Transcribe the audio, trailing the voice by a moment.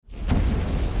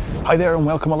Hi there and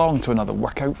welcome along to another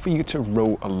workout for you to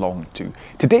row along to.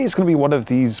 Today is going to be one of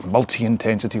these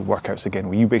multi-intensity workouts again,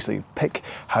 where you basically pick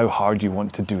how hard you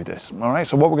want to do this. Alright,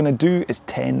 so what we're going to do is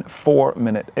 10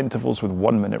 4-minute intervals with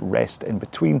 1 minute rest in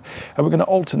between, and we're going to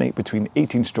alternate between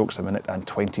 18 strokes a minute and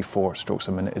 24 strokes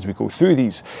a minute as we go through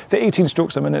these. The 18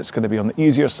 strokes a minute is going to be on the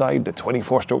easier side, the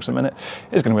 24 strokes a minute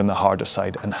is going to be on the harder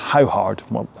side, and how hard,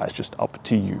 well, that's just up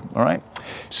to you. Alright,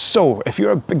 so if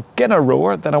you're a beginner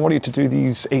rower, then I want you to do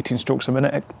these 18 strokes a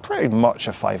minute at pretty much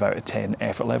a 5 out of 10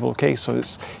 effort level, okay? So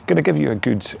it's going to give you a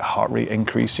good heart rate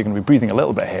increase. You're going to be breathing a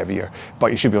little bit heavier,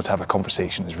 but you should be able to have a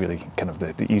conversation is really kind of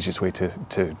the easiest way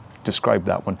to describe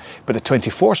that one. But at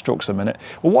 24 strokes a minute,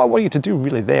 well, what I want you to do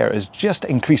really there is just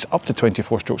increase up to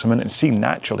 24 strokes a minute and see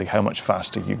naturally how much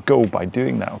faster you go by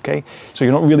doing that, okay? So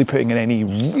you're not really putting in any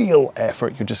real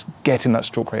effort, you're just getting that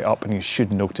stroke rate up and you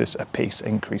should notice a pace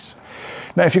increase.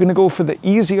 Now, if you're going to go for the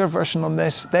easier version on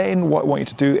this, then what I want you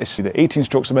to do is do the 18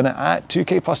 strokes a minute at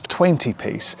 2K plus 20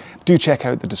 pace. Do check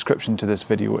out the description to this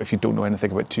video if you don't know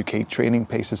anything about 2K training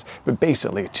paces, but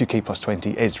basically 2K plus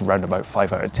 20 is round about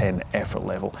 5 out of 10 effort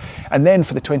level. And then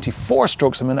for the 24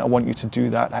 strokes a minute, I want you to do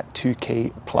that at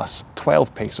 2K plus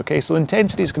 12 pace, okay? So the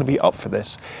intensity is going to be up for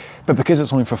this, but because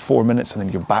it's only for 4 minutes and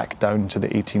then you're back down to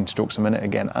the 18 strokes a minute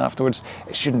again afterwards,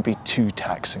 it shouldn't be too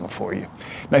taxing for you.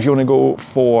 Now, if you want to go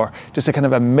for just a kind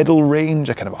of a middle range,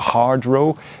 a kind of a hard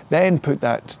row, then put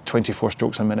that 24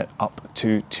 strokes a minute up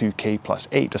to 2K plus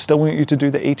 8. I still want you to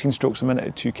do the 18 strokes a minute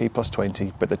at 2K plus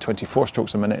 20, but the 24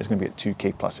 strokes a minute is going to be at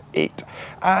 2K plus 8.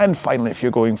 And finally, if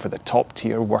you're going for the top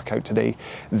tier workout today,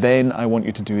 then I want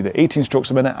you to do the 18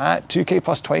 strokes a minute at 2K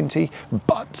plus 20,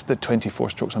 but the 24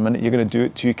 strokes a minute, you're going to do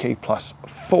it 2K plus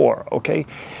 4, okay?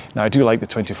 Now, I do like the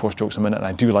 24 strokes a minute, and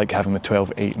I do like having the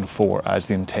 12, 8, and 4 as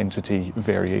the intensity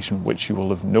variation, which you will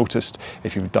have noticed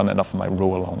if you've done enough of my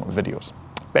row along videos.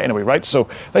 But anyway, right, so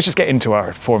let's just get into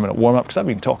our 4-minute warm-up, because I've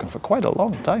been talking for quite a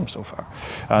long time so far.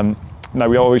 Now,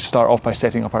 we always start off by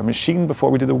setting up our machine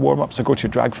before we do the warm-up, so go to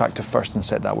your drag factor first and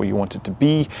set that where you want it to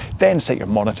be. Then set your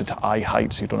monitor to eye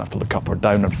height so you don't have to look up or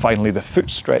down. And finally, the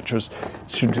foot stretchers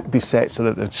should be set so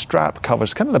that the strap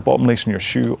covers kind of the bottom lace on your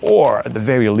shoe, or at the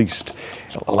very least,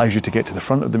 it allows you to get to the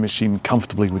front of the machine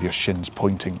comfortably with your shins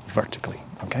pointing vertically,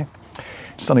 okay?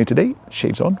 Sunny today,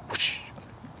 shades on. Whoosh.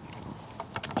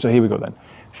 So here we go then.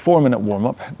 4-minute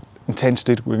warm-up.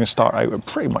 Intensity, we're going to start out with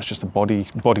pretty much just a body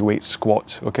weight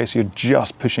squat, okay? So you're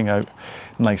just pushing out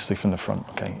nicely from the front,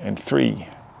 okay? In 3,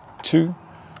 2,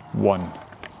 1,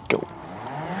 go.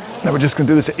 Now we're just going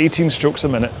to do this at 18 strokes a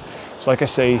minute. So like I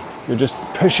say, you're just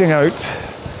pushing out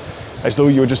as though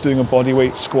you're just doing a body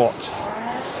weight squat.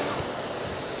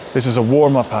 This is a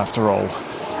warm-up after all.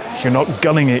 You're not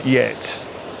gunning it yet.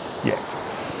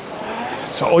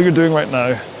 So all you're doing right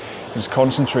now is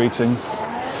concentrating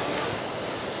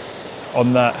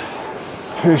on that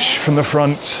push from the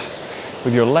front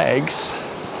with your legs,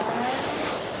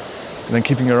 and then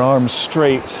keeping your arms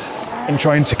straight and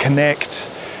trying to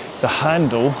connect the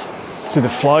handle to the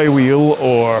flywheel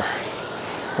or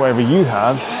whatever you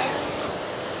have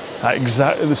at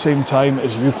exactly the same time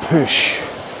as you push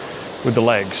with the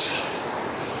legs.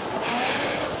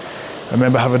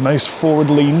 Remember, have a nice forward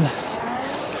lean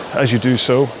as you do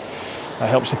so. That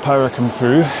helps the power come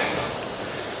through.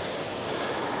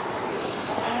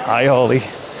 Hi Ollie,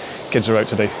 kids are out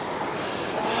today.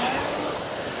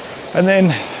 And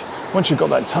then once you've got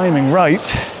that timing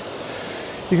right,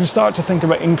 you can start to think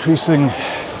about increasing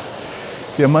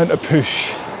the amount of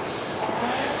push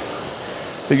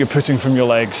that you're putting from your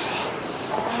legs.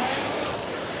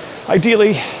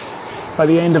 Ideally, by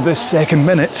the end of this second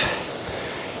minute,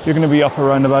 you're going to be up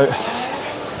around about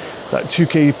that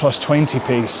 2K plus 20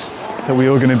 pace that we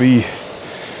are going to be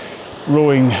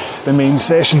rowing the main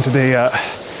session today at,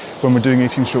 when we're doing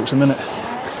 18 strokes a minute.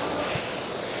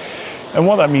 And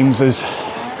what that means is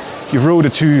you've rowed a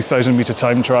 2,000 meter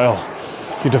time trial,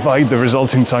 you divide the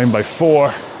resulting time by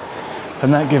 4,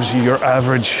 and that gives you your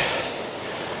average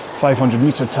 500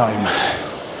 meter time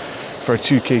for a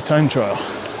 2K time trial.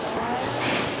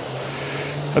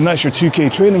 And that's your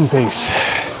 2K training pace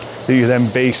that you then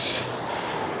base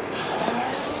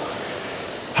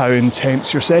how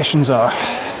intense your sessions are.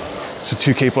 So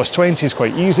 2K plus 20 is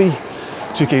quite easy,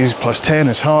 2K plus 10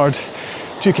 is hard,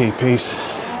 2K pace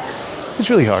is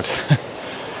really hard.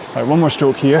 All right, one more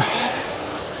stroke here.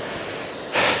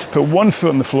 Put one foot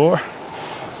on the floor,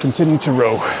 continue to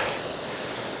row.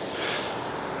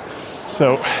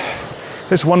 So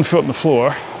this one foot on the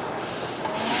floor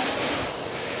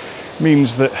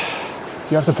means that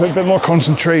you have to put a bit more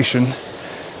concentration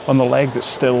on the leg that's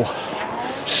still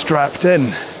strapped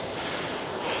in.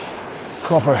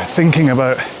 Proper thinking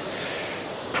about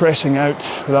pressing out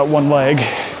with that one leg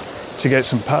to get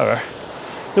some power,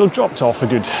 you'll have dropped off a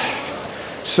good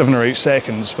 7 or 8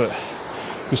 seconds, but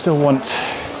you still want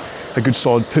a good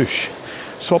solid push.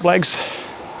 Swap legs.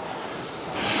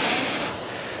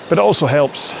 But it also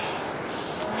helps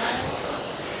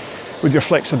with your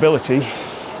flexibility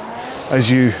as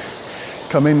you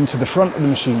come into the front of the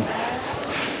machine.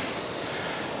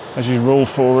 As you roll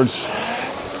forwards,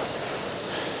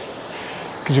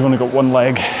 because you've only got one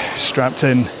leg strapped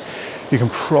in, you can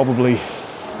probably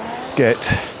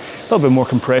get a little bit more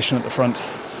compression at the front.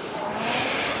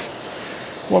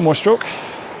 One more stroke.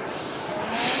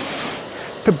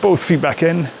 Put both feet back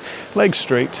in, legs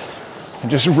straight,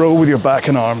 and just roll with your back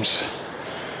and arms.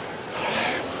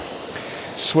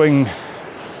 Swing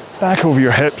back over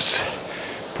your hips,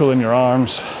 pull in your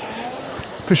arms,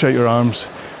 push out your arms,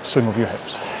 swing over your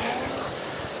hips.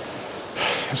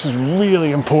 This is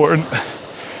really important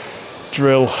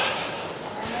drill.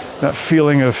 That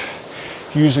feeling of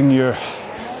using your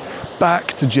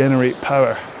back to generate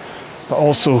power, but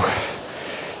also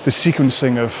the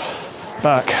sequencing of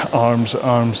back, arms,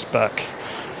 arms, back.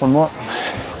 One more.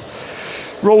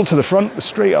 Roll to the front with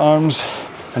straight arms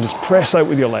and just press out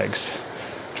with your legs.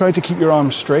 Try to keep your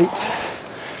arms straight,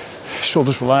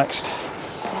 shoulders relaxed,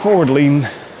 forward lean,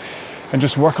 and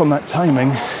just work on that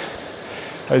timing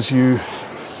as you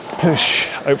push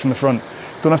out from the front.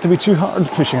 Don't have to be too hard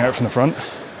pushing out from the front.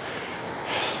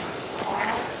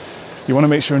 You want to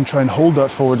make sure and try and hold that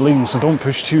forward lean, so don't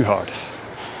push too hard.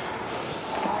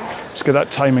 Just get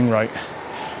that timing right.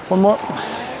 One more.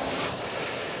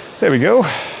 There we go.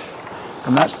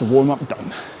 And that's the warm-up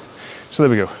done. So there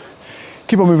we go.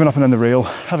 Keep on moving up and down the rail,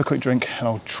 have a quick drink, and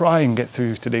I'll try and get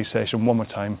through today's session one more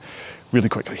time really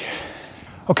quickly.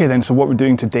 Okay then, so what we're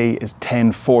doing today is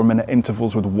 10 4-minute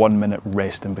intervals with 1 minute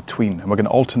rest in between. And we're going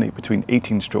to alternate between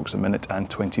 18 strokes a minute and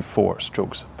 24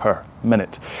 strokes per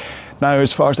minute. Now,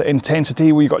 as far as the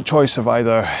intensity, we've got a choice of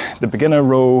either the beginner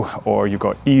row, or you've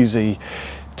got easy,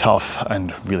 tough,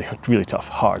 and really, really tough,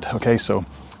 hard. Okay, so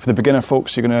for the beginner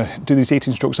folks, you're going to do these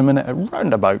 18 strokes a minute at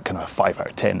around about kind of a 5 out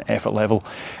of 10 effort level.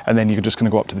 And then you're just going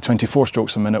to go up to the 24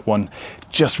 strokes a minute one,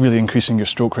 just really increasing your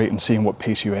stroke rate and seeing what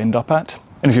pace you end up at.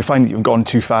 And if you find that you've gone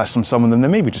too fast on some of them,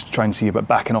 then maybe just try and see about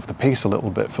backing off the pace a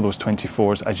little bit for those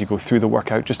 24s as you go through the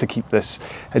workout, just to keep this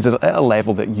at a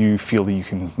level that you feel that you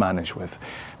can manage with.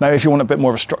 Now, if you want a bit more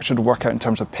of a structured workout in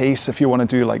terms of pace, if you want to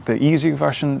do like the easy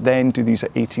version, then do these at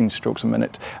 18 strokes a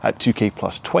minute at 2k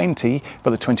plus 20,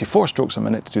 but the 24 strokes a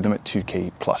minute, do them at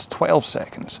 2k plus 12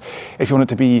 seconds. If you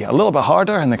want it to be a little bit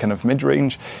harder in the kind of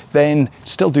mid-range, then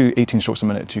still do 18 strokes a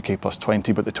minute at 2k plus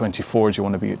 20, but the 24s you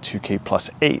want to be at 2k plus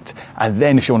 8. And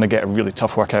then if you want to get a really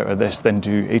tough workout of this, then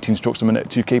do 18 strokes a minute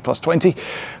at 2k plus 20,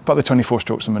 but the 24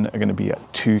 strokes a minute are going to be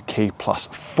at 2k plus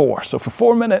 4. So for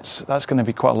 4 minutes, that's going to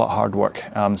be quite a lot of hard work.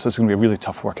 So it's going to be a really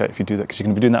tough workout if you do that, because you're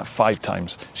going to be doing that 5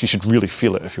 times. So you should really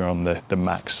feel it if you're on the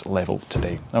max level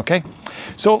today. Okay,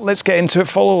 so let's get into it.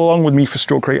 Follow along with me for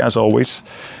stroke rate as always.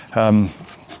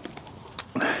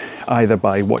 Either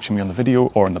by watching me on the video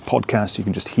or on the podcast, you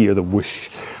can just hear the whoosh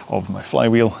of my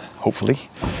flywheel, hopefully.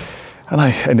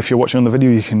 And if you're watching on the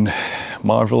video, you can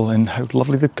marvel in how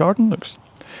lovely the garden looks.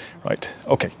 Right,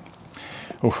 okay.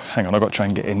 Oh, hang on, I've got to try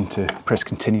and get in to press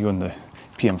continue on the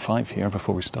PM5 here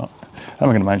before we start. How am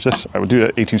I going to manage this? I will do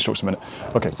it 18 strokes a minute.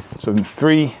 Okay, so in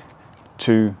 3,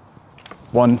 2,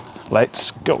 1,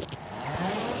 let's go.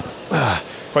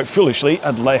 Quite foolishly,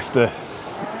 I'd left the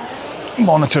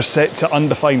monitor set to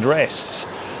undefined rests.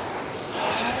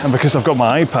 And because I've got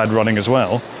my iPad running as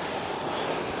well,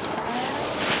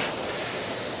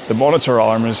 the monitor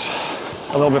arm is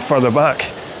a little bit further back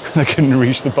and I couldn't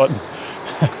reach the button.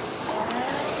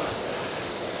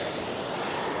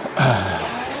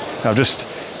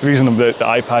 The reason the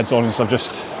iPad's on is I've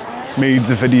just made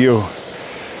the video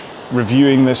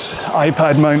reviewing this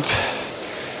iPad mount.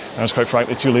 I was quite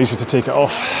frankly too lazy to take it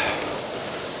off.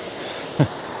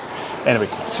 Anyway,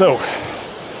 so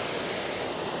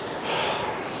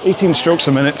 18 strokes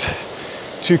a minute,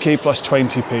 2k plus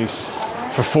 20 pace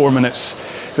for 4 minutes.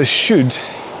 This should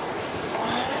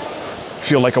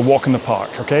feel like a walk in the park,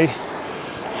 okay?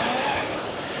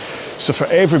 So for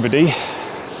everybody,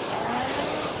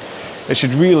 it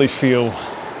should really feel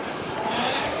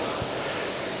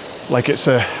like it's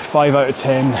a 5 out of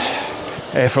 10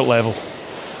 effort level.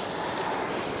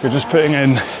 You're just putting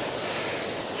in a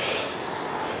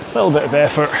little bit of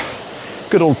effort,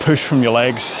 good old push from your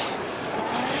legs.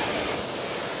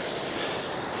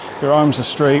 Your arms are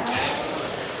straight,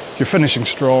 you're finishing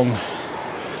strong,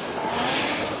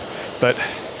 but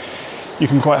you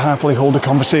can quite happily hold a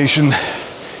conversation,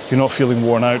 you're not feeling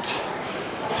worn out.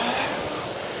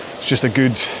 It's just a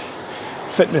good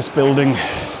fitness building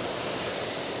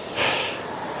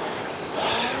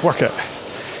workout.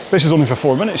 This is only for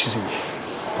 4 minutes, you see.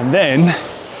 And then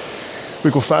we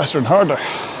go faster and harder.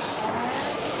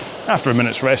 After a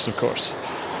minute's rest, of course.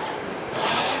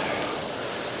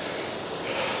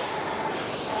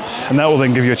 And that will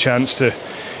then give you a chance to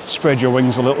spread your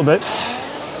wings a little bit.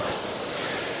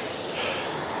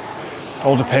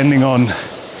 All depending on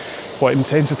what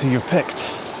intensity you've picked.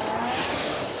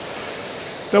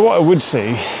 Now what I would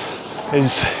say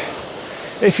is,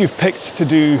 if you've picked to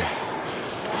do,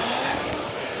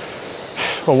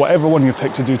 well, whatever one you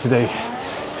picked to do today,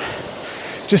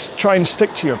 just try and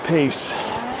stick to your pace.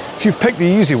 If you've picked the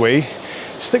easy way,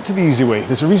 stick to the easy way.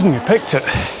 There's a reason you picked it.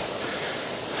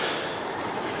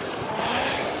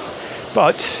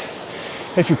 But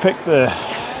if you pick the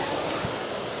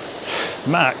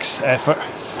max effort,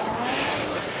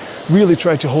 really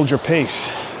try to hold your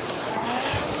pace.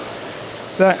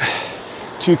 That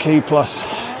 2K plus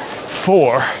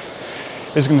 4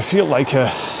 is going to feel like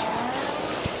a,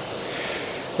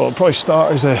 well, it'll probably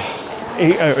start as a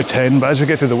 8 out of 10, but as we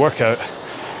get through the workout,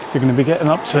 you're going to be getting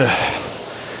up to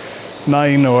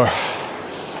 9 or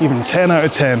even 10 out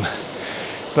of 10.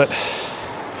 But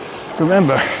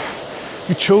remember,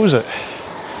 you chose it.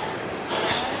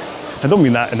 I don't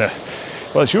mean that in a,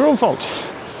 well, it's your own fault.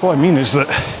 What I mean is that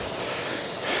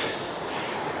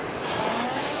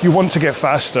you want to get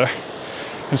faster,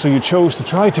 and so you chose to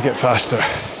try to get faster.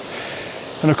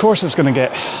 And of course it's going to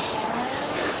get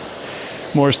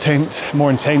more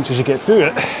intense as you get through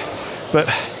it, but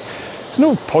there's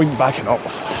no point backing off.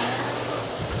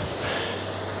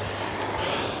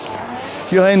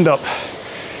 You'll end up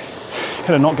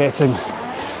kind of not getting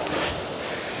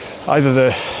either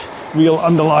the real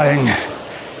underlying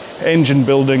engine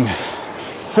building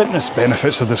fitness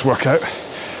benefits of this workout,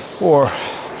 or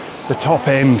the top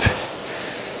end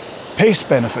pace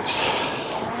benefits.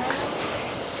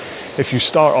 If you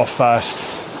start off fast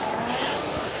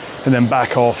and then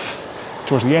back off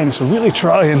towards the end. So really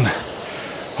try and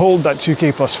hold that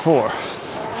 2K plus 4.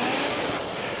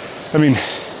 I mean,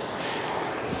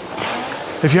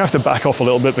 if you have to back off a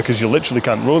little bit because you literally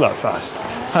can't row that fast,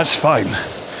 that's fine.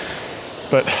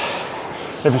 But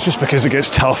if it's just because it gets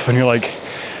tough and you're like,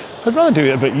 I'd rather do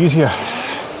it a bit easier,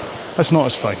 that's not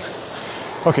as fine.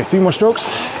 Okay, 3 more strokes.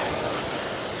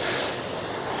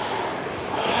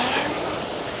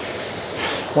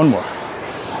 One more.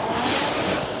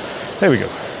 There we go.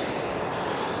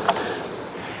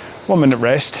 1 minute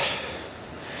rest.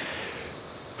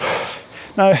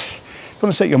 Now, if you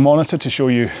want to set your monitor to show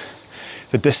you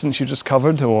the distance you just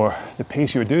covered or the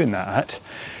pace you were doing that at,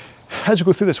 as we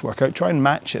go through this workout, try and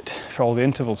match it for all the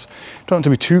intervals. Don't want to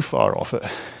be too far off it.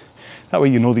 That way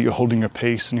you know that you're holding your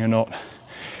pace and you're not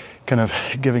kind of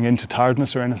giving in to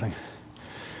tiredness or anything.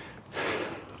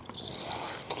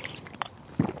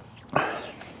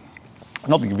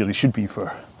 Not that you really should be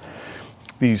for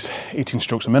these 18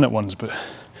 strokes a minute ones, but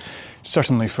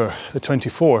certainly for the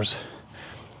 24s,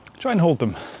 try and hold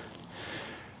them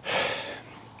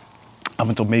up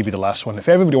until maybe the last one. If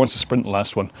everybody wants to sprint the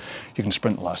last one, you can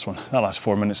sprint the last one. That last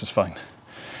 4 minutes is fine.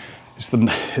 It's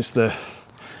the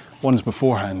ones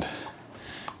beforehand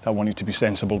that I want you to be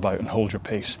sensible about and hold your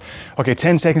pace. Okay,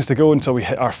 10 seconds to go until we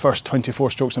hit our first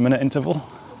 24 strokes a minute interval.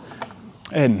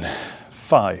 In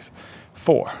 5,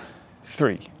 4,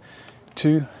 3,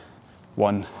 2,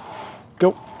 1,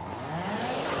 go.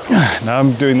 Now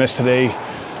I'm doing this today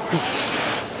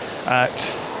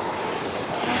at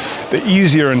the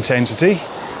easier intensity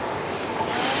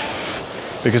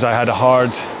because I had a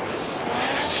hard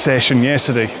session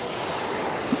yesterday.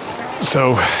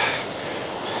 So,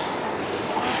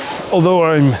 although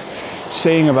I'm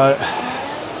saying about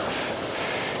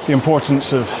the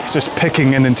importance of just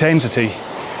picking an intensity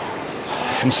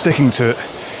and sticking to it,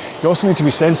 you also need to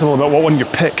be sensible about what one you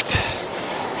picked.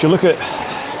 If you look at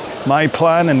my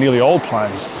plan and nearly all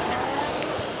plans,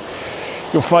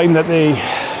 you'll find that they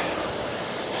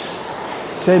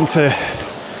tend to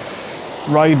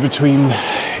ride between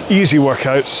easy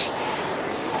workouts,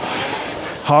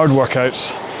 hard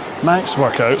workouts, max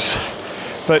workouts,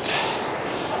 but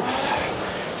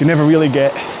you never really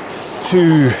get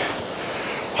two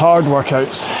hard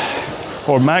workouts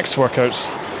or max workouts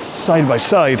side by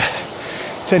side.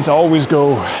 Tend to always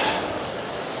go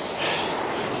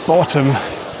bottom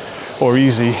or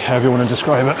easy, however you want to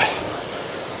describe it,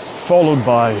 followed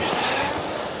by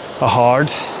a hard,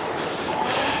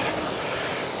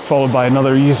 followed by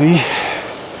another easy,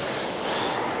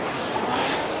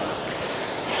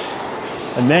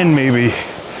 and then maybe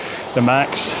the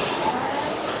max,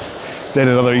 then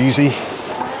another easy,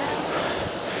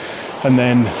 and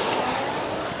then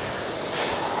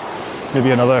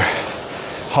maybe another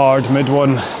hard mid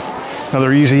one,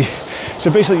 another easy. So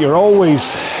basically you're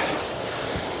always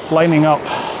lining up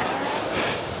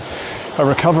a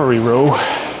recovery row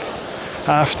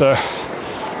after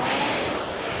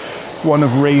one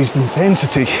of raised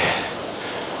intensity.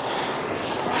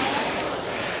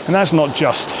 And that's not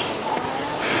just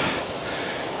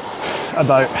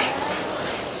about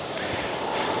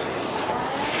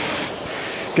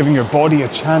giving your body a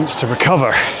chance to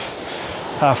recover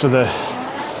after the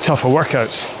tougher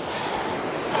workouts.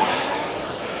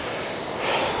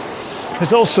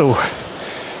 There's also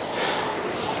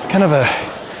kind of a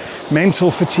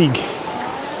mental fatigue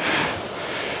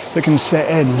that can set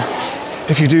in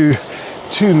if you do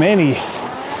too many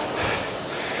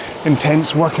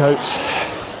intense workouts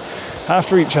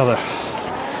after each other.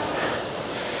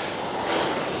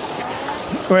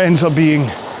 Where it ends up being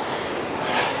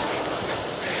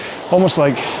almost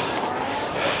like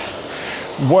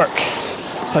work.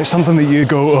 It's like something that you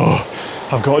go, oh,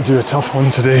 I've got to do a tough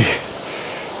one today.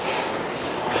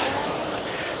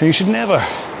 And you should never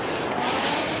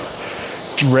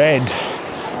dread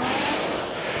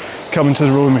coming to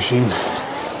the rowing machine.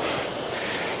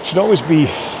 You should always be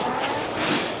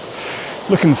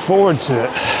looking forward to it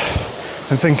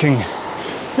and thinking,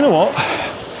 you know what,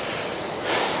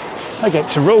 I get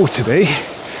to row today.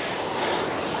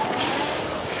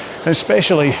 And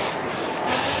especially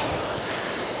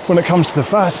when it comes to the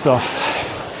fast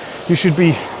stuff, you should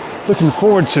be looking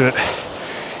forward to it,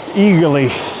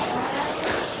 eagerly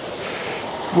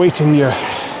waiting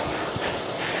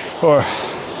or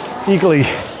eagerly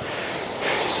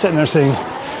sitting there saying,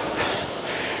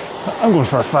 I'm going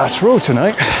for a fast row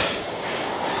tonight.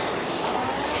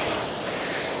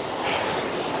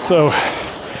 So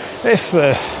if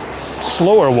the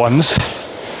slower ones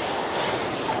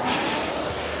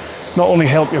not only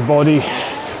help your body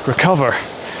recover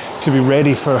to be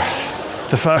ready for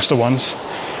the faster ones,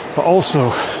 but also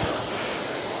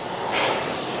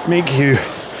make you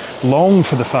long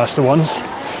for the faster ones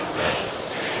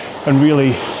and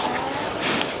really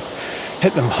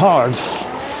hit them hard,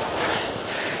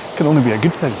 can only be a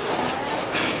good thing.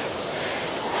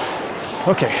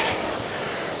 Okay,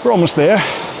 we're almost there.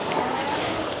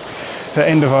 The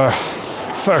end of our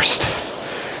first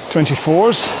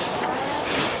 24s.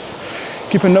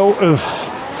 Keep a note of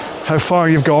how far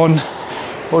you've gone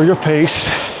or your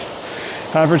pace,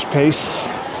 average pace.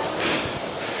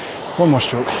 One more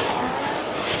stroke.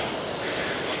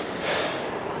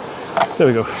 There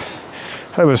we go.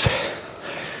 I was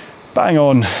bang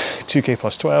on 2k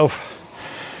plus 12.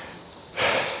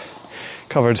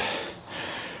 Covered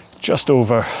just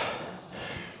over,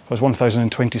 it was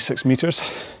 1,026 meters.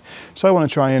 So I want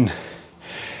to try and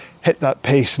hit that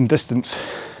pace and distance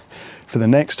for the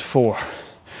next 4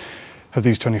 of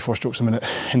these 24 strokes a minute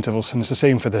intervals, and it's the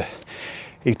same for the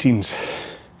 18s.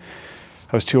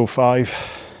 I was 205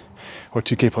 or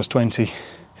 2k plus 20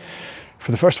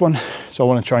 for the first one, so I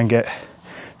want to try and get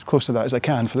as close to that as I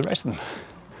can for the rest of them.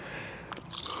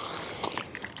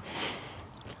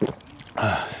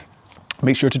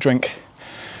 Make sure to drink,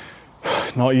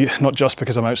 not just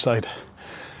because I'm outside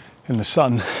in the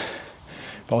sun,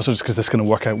 but also just because this kind of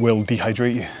workout will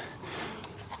dehydrate you.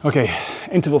 Okay,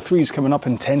 interval 3 is coming up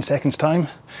in 10 seconds time.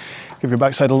 Give your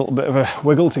backside a little bit of a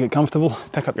wiggle to get comfortable.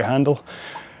 Pick up your handle.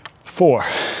 4,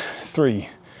 3,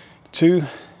 2,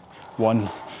 1.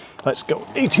 Let's go.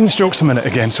 18 strokes a minute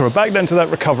again. So we're back down to that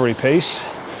recovery pace.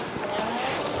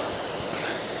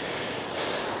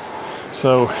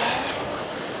 So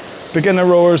beginner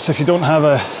rowers, if you don't have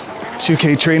a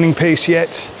 2k training pace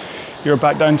yet, you're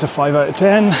back down to 5 out of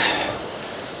 10.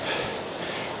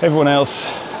 Everyone else,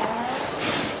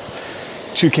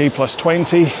 2k plus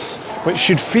 20, which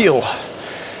should feel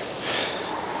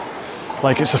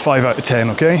like it's a 5 out of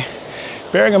 10, okay?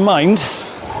 Bearing in mind,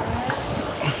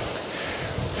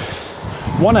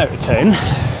 1 out of 10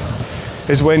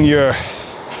 is when you're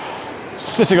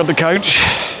sitting on the couch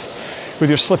with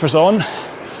your slippers on,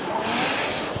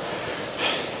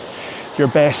 your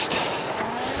best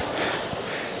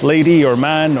lady or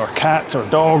man or cat or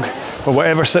dog or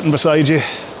whatever sitting beside you.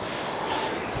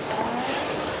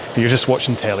 You're just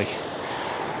watching telly.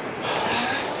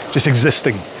 Just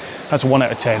existing. That's 1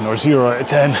 out of 10 or 0 out of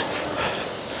 10.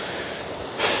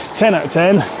 10 out of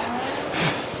 10,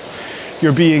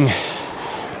 you're being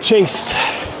chased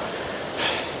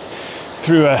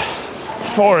through a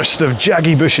forest of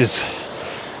jaggy bushes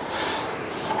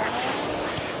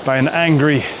by an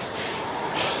angry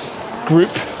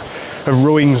group of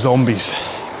rowing zombies.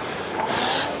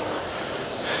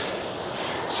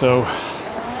 So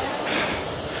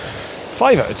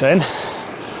 5 out of 10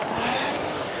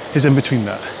 is in between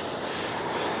that.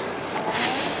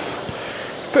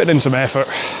 putting in some effort,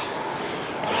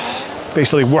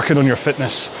 basically working on your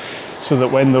fitness so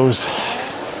that when those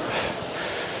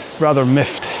rather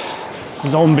miffed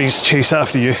zombies chase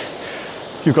after you,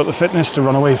 you've got the fitness to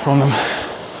run away from them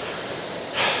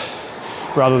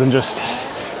rather than just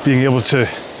being able to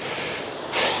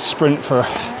sprint for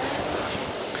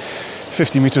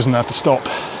 50 meters and have to stop.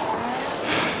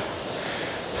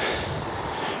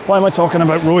 Why am I talking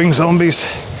about rowing zombies?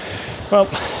 Well,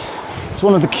 it's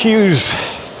one of the cues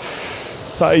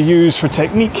that I use for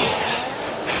technique.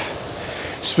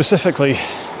 Specifically,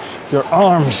 your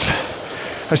arms.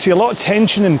 I see a lot of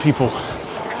tension in people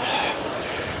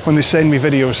when they send me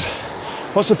videos.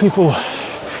 Lots of people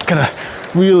kind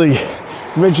of really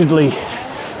rigidly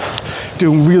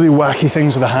doing really wacky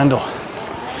things with the handle.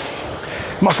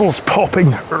 Muscles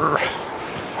popping.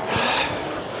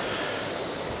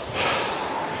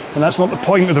 And that's not the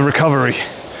point of the recovery.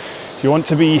 You want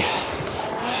to be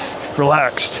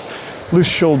relaxed, loose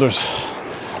shoulders.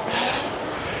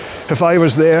 If I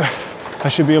was there, I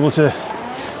should be able to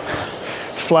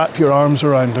flap your arms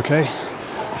around, okay?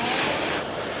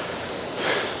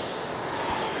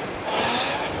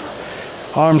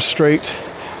 Arms straight,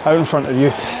 out in front of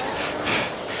you.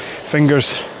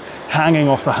 Fingers hanging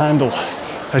off the handle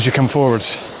as you come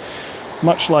forwards.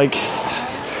 Much like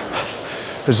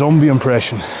a zombie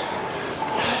impression.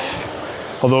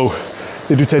 Although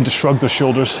they do tend to shrug their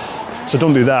shoulders, so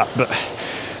don't do that, but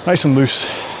nice and loose.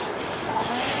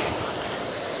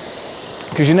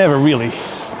 Because you never really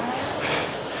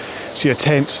see a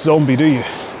tense zombie, do you?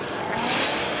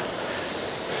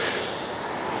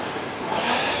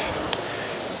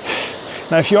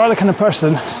 Now, if you are the kind of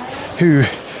person who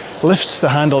lifts the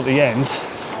handle at the end,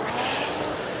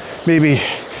 maybe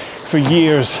for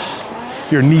years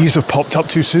your knees have popped up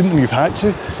too soon and you've had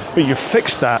to, but you've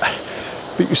fixed that,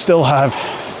 but you still have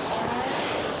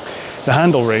the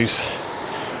handle raise.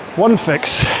 One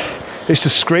fix is to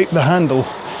scrape the handle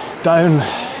down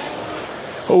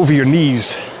over your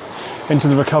knees into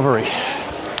the recovery.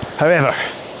 However,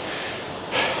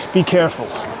 be careful,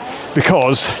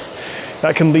 because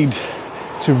that can lead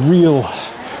to real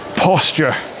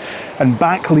posture and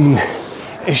back lean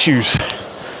issues.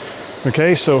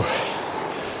 Okay, so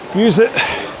use it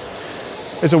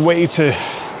as a way to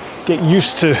get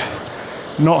used to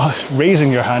not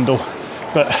raising your handle,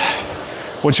 but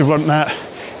once you've learned that,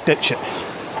 ditch it.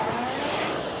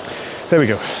 There we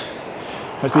go.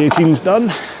 That's the 18s done.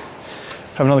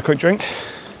 Have another quick drink.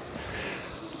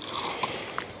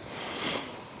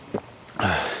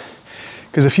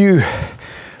 Because if you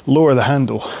lower the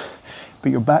handle,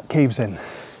 but your back caves in,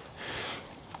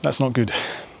 that's not good.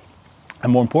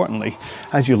 And more importantly,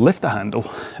 as you lift the handle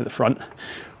at the front,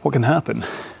 what can happen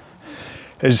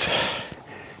is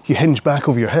you hinge back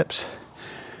over your hips.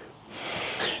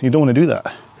 You don't want to do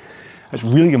that. It's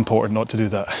really important not to do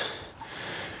that.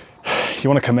 You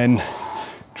want to come in,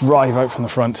 drive out from the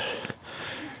front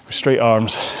with straight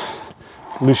arms,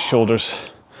 loose shoulders,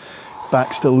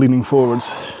 back still leaning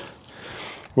forwards.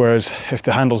 Whereas if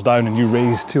the handle's down and you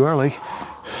raise too early,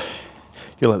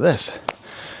 you're like this.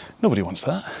 Nobody wants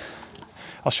that.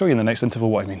 I'll show you in the next interval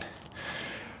what I mean.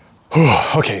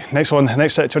 Okay, next one,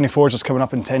 next set of 24s is coming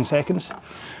up in 10 seconds.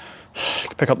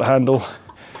 Pick up the handle,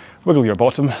 wiggle your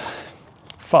bottom.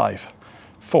 5,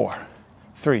 4,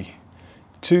 3,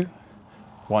 2,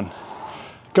 1,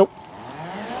 go.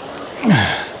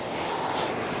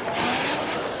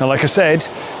 Now, like I said,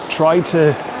 try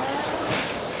to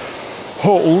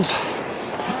hold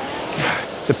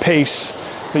the pace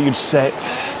that you'd set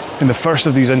in the first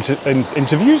of these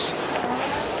interviews.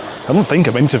 I don't think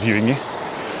I'm interviewing you.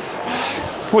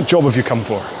 What job have you come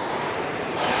for?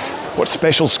 What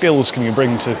special skills can you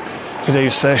bring to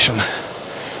today's session?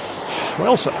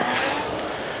 Well, sir,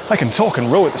 I can talk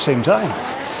and row at the same time.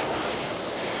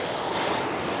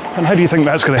 And how do you think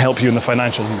that's going to help you in the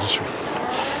financial industry?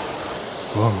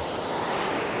 Whoa.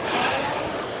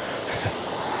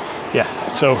 Yeah,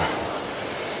 so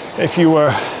if you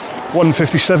were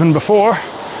 157 before,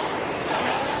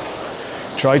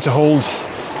 try to hold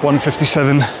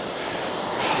 157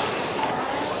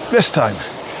 this time.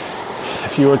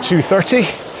 If you were 230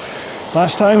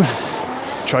 last time,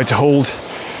 try to hold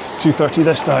 230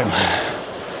 this time.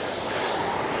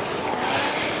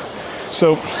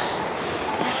 So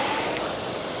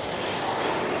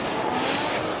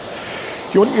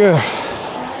you want your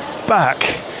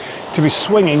back to be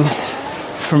swinging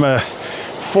from a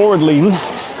forward lean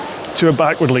to a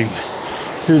backward lean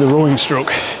through the rowing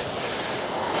stroke.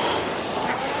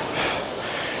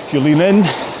 You lean in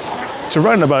to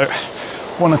round about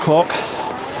 1 o'clock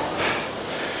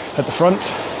at the front,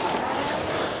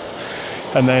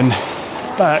 and then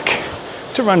back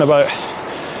to around about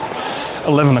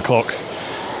 11 o'clock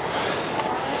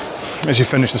as you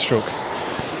finish the stroke.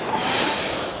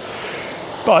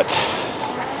 But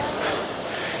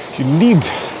you need,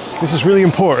 this is really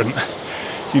important,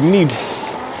 you need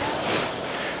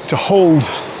to hold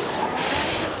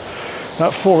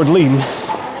that forward lean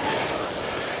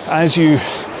as you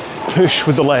push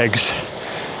with the legs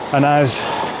and as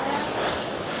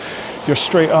your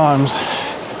straight arms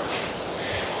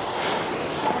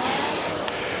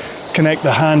connect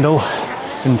the handle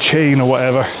and chain or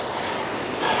whatever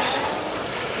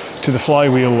to the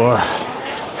flywheel or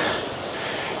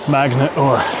magnet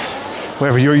or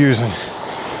whatever you're using.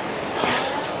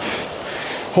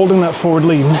 Holding that forward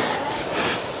lean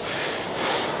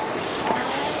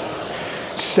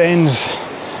sends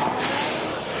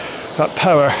that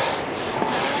power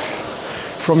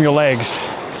from your legs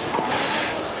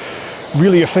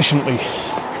really efficiently.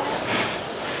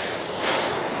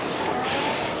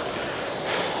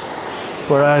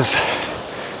 Whereas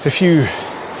if you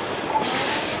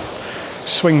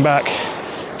swing back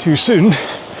too soon,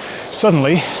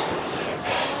 suddenly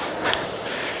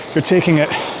you're taking it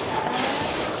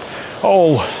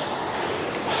all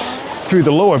through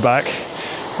the lower back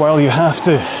while you have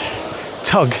to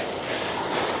tug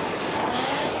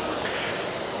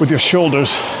with your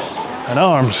shoulders and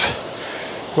arms.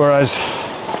 Whereas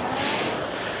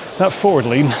that forward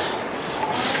lean,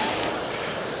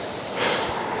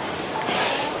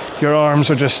 your arms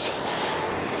are just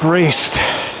braced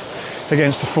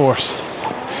against the force.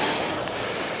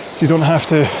 You don't have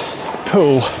to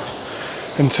pull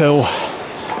until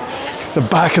the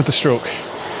back of the stroke.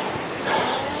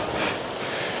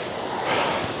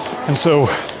 And so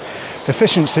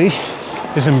efficiency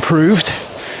is improved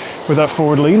with that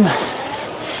forward lean.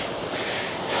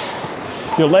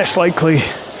 You're less likely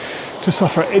to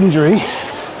suffer injury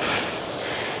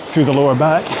through the lower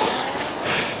back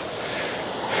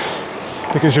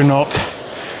because you're not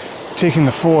taking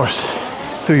the force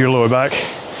through your lower back.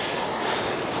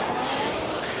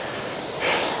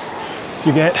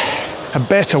 You get a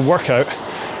better workout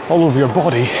all over your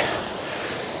body,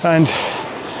 and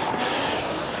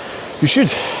you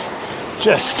should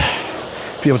just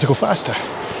be able to go faster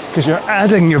because you're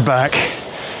adding your back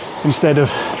instead of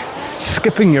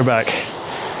skipping your back.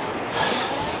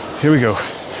 Here we go.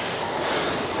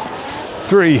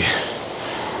 3,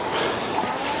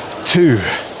 2,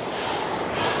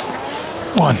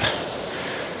 1.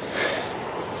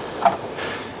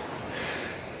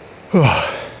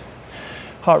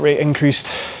 Heart rate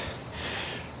increased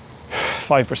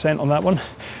 5% on that one,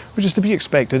 which is to be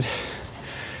expected.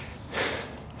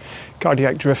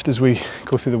 Cardiac drift as we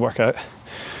go through the workout.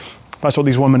 That's what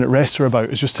these 1 minute rests are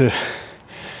about, is just to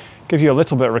give you a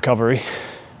little bit of recovery,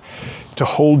 to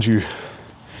hold you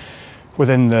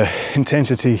within the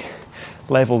intensity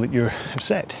level that you have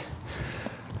set.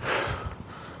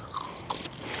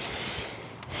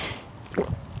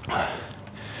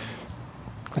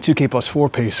 A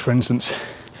 2K+4 pace, for instance,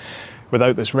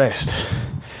 without this rest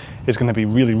is going to be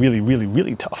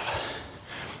really tough.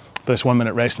 But this 1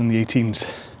 minute rest in the 18s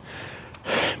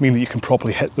mean that you can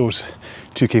properly hit those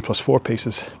 2K+4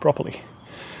 paces properly.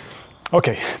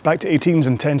 Okay, back to 18s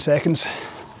in 10 seconds.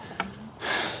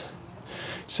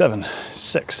 7,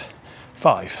 6,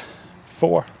 5,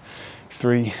 4,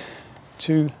 3,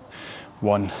 2,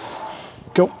 1,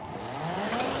 go.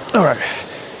 All right,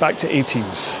 back to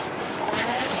 18s.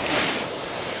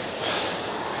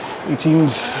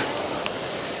 18s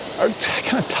are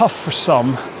kind of tough for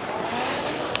some,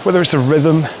 whether it's the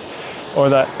rhythm or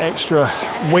that extra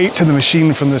weight to the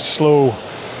machine from the slow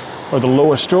or the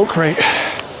lower stroke rate.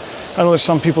 I know that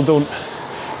some people don't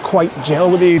quite gel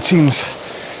with the 18s,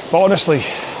 but honestly,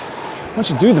 once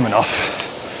you do them enough,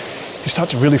 you start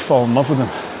to really fall in love with them.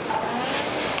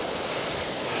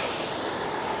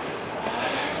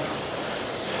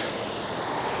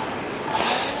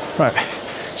 Right,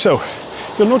 so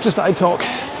you'll notice that I talk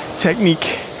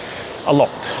technique a lot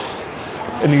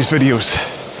in these videos.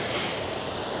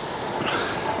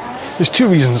 There's two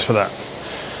reasons for that.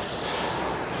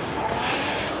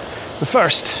 The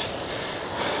first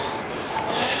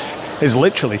is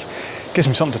literally gives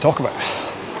me something to talk about.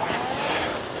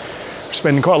 We're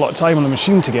spending quite a lot of time on the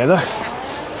machine together,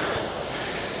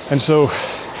 and so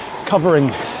covering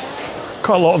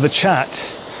quite a lot of the chat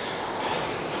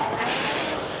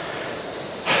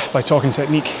by talking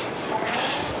technique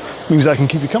means I can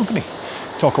keep you company,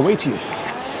 talk away to you.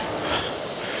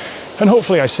 And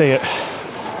hopefully I say it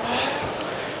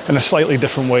in a slightly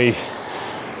different way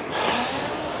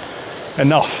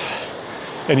enough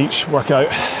in each workout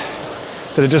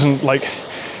that it doesn't like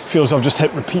feel as I've just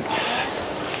hit repeat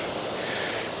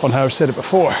on how I've said it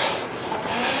before.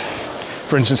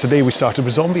 For instance, today we started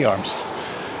with zombie arms.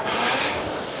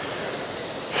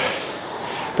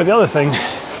 But the other thing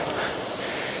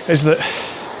is that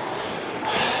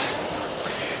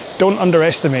don't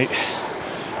underestimate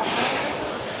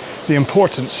the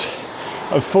importance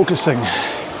of focusing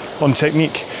on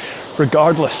technique,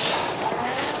 regardless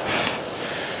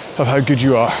of how good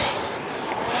you are.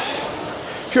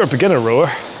 If you're a beginner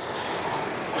rower,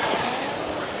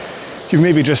 you've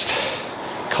maybe just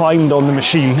climbed on the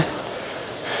machine,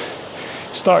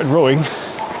 started rowing,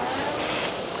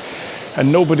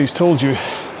 and nobody's told you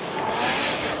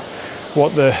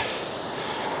what the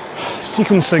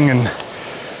sequencing and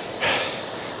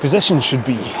positions should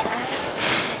be.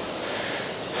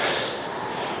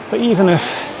 But even if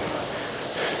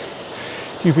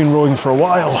you've been rowing for a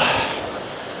while,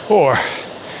 or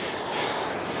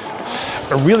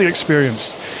are really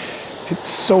experienced, it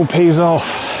so pays off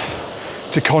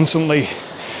to constantly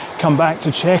come back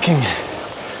to checking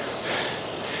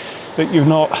that you've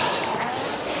not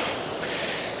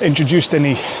introduced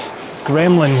any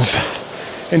gremlins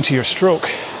into your stroke.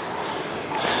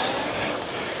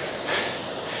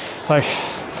 Like,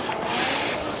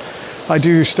 I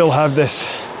do still have this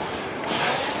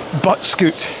butt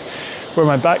scoot where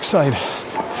my backside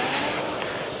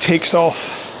takes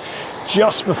off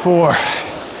just before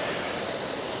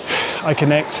I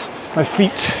connect my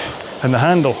feet and the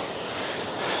handle.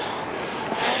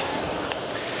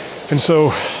 And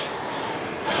so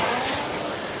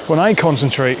when I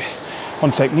concentrate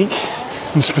on technique,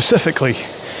 and specifically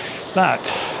that,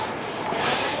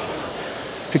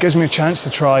 it gives me a chance to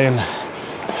try and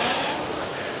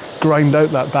grind out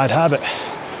that bad habit.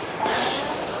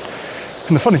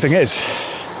 And the funny thing is,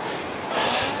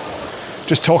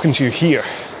 just talking to you here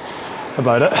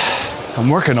about it, I'm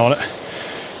working on it,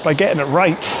 by getting it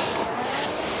right,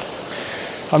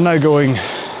 I'm now going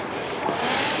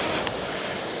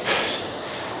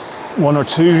 1 or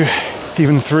 2,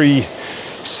 even 3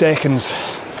 seconds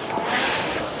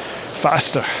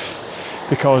faster,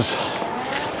 because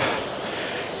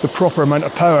the proper amount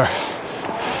of power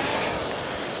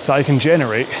that I can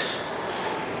generate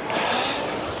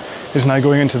is now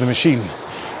going into the machine,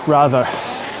 rather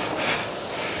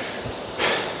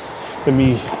than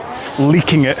me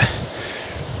leaking it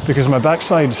because my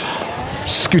backside's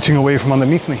scooting away from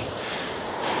underneath me.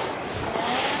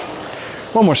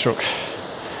 One more stroke.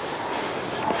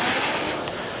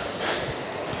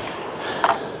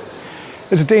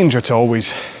 There's a danger to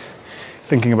always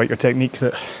thinking about your technique,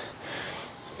 that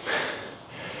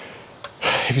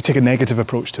if you take a negative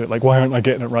approach to it, like, why aren't I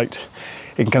getting it right,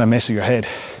 it can kind of mess with your head.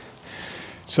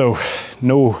 So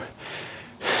know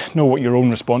what your own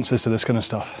response is to this kind of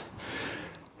stuff.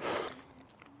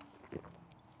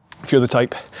 If you're the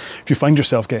type, if you find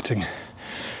yourself getting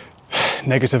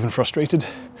negative and frustrated,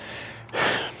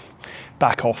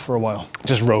 back off for a while.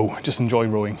 Just row, just enjoy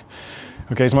rowing.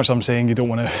 Okay, as much as I'm saying you don't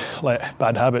want to let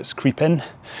bad habits creep in,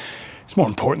 it's more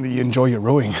important that you enjoy your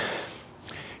rowing.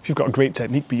 If you've got a great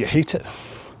technique but you hate it,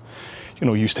 you're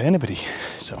no use to anybody.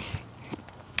 So,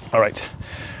 all right,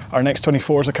 our next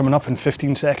 24s are coming up in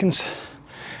 15 seconds.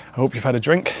 I hope you've had a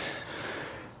drink.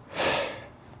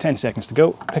 10 seconds to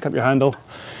go. Pick up your handle,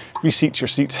 reseat your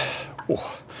seat.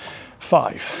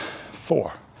 5,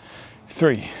 4,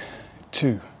 3,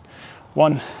 2,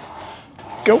 1,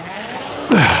 go.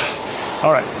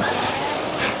 All right,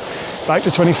 back to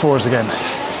 24s again.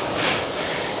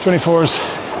 24s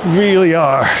really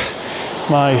are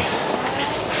my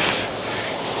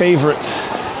favorite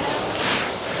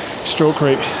stroke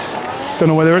rate. Don't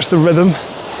know whether it's the rhythm,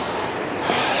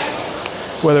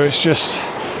 whether it's just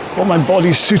what my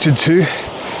body's suited to,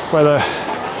 whether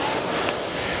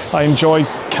I enjoy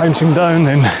counting down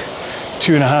in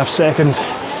 2.5 second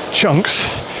chunks,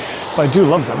 but I do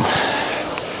love them.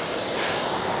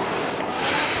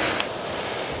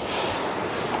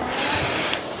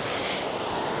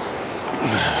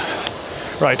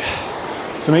 Right,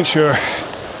 so make sure,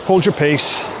 hold your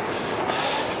pace,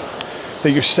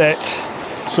 that you're set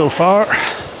so far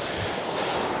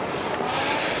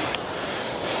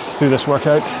through this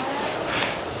workout.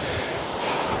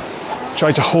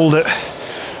 Try to hold it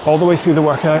all the way through the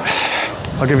workout.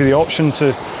 I'll give you the option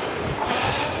to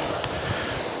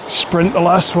sprint the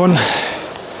last one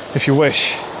if you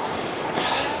wish,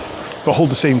 but hold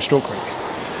the same stroke rate.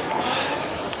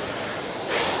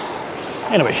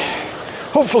 Anyway,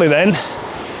 hopefully then,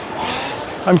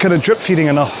 I'm kind of drip feeding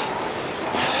enough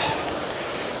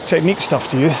technique stuff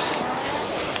to you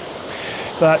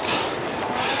that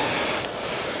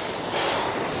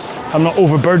I'm not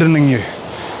overburdening you,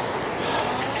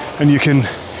 and you can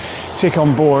take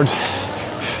on board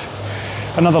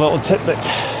another little tidbit.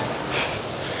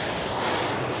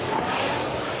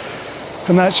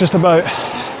 And that's just about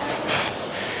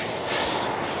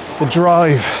the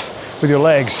drive with your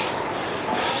legs.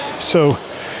 So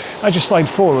as you slide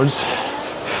forwards,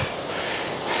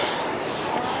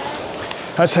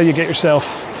 that's how you get yourself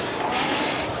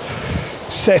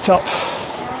set up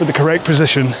with the correct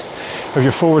position of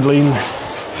your forward lean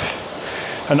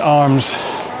and arms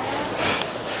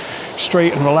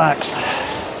straight and relaxed.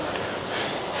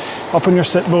 Up on your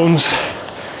sit bones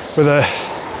with a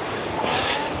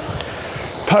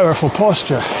powerful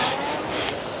posture.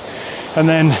 And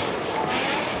then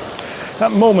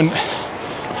that moment,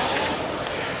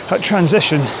 that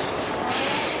transition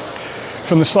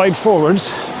from the slide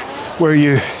forwards where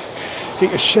you get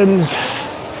your shins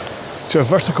to a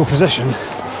vertical position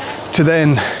to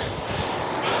then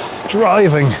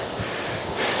driving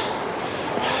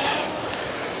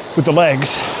with the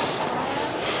legs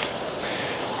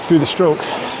through the stroke.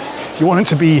 You want it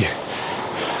to be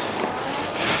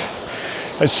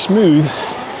as smooth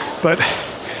but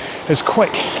as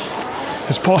quick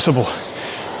as possible.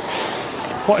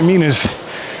 What I mean is,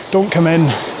 don't come in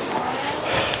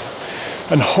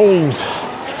and hold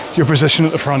your position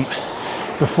at the front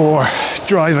before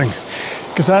driving,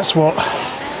 because that's what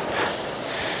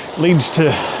leads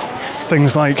to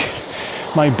things like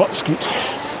my butt scoot.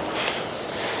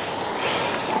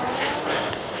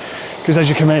 Because as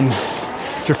you come in,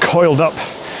 you're coiled up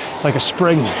like a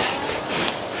spring.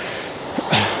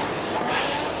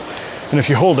 And if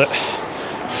you hold it,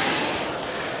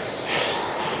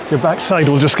 your backside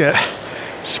will just get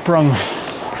sprung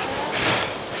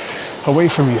away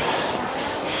from you.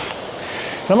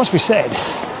 That must be said.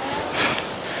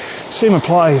 Same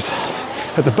applies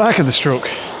at the back of the stroke.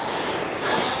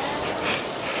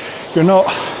 You're not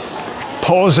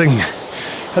pausing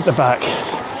at the back.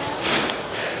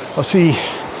 I'll see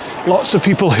lots of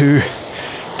people who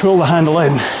pull the handle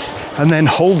in and then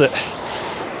hold it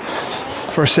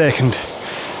for a second.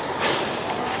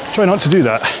 Try not to do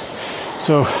that.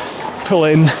 So pull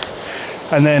in,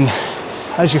 and then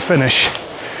as you finish,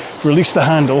 release the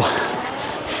handle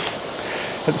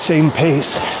at the same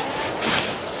pace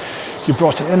you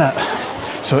brought it in at.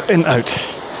 So in, out,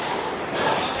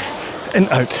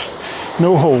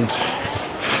 no hold.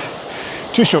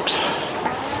 2 strokes.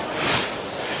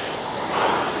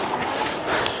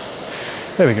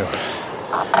 There we go.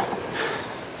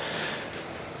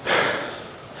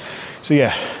 So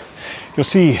yeah, you'll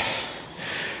see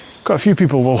quite a few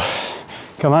people will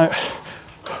come out,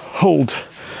 hold,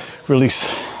 release,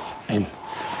 in,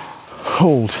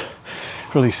 hold,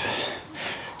 release.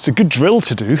 It's a good drill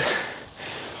to do,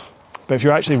 but if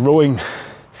you're actually rowing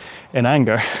in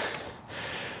anger,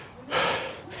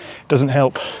 it doesn't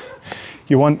help.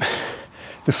 You want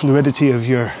the fluidity of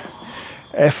your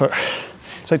effort.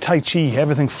 It's like Tai Chi,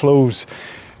 everything flows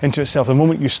into itself. The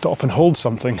moment you stop and hold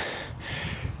something,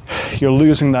 you're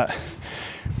losing that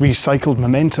recycled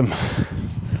momentum.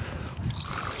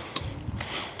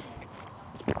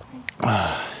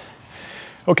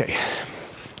 Okay,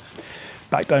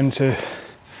 back down to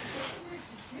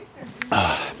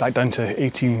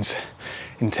 18s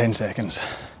in 10 seconds.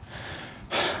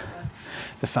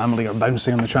 The family are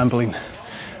bouncing on the trampoline.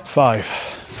 5,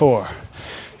 4,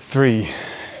 3,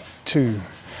 2,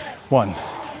 1,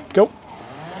 go.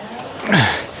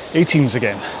 18s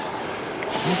again.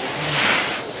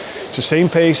 Just same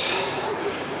pace.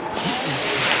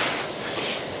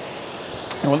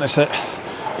 I want this at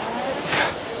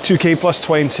 2k plus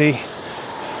 20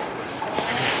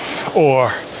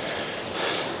 or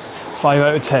 5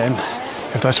 out of 10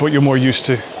 if that's what you're more used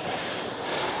to.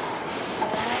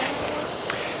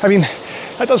 I mean,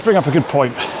 that does bring up a good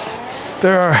point.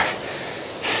 There are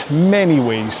many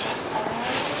ways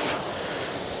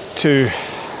to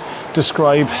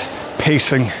describe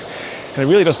pacing, and it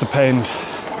really does depend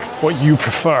what you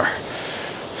prefer.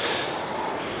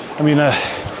 I mean, a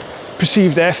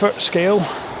perceived effort scale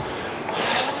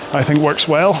I think works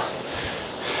well,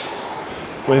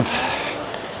 with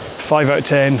 5 out of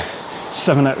 10,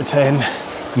 7 out of 10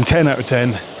 and 10 out of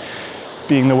 10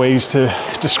 being the ways to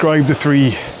describe the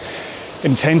 3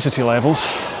 intensity levels.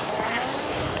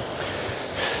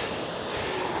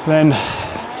 Then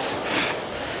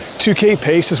 2k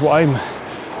pace is what I'm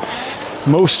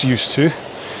most used to,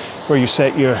 where you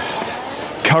set your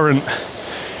current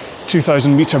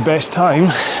 2000 meter best time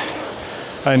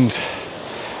and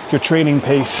your training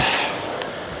pace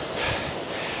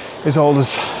is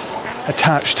always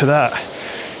attached to that.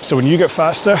 So when you get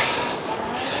faster,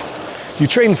 you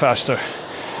train faster.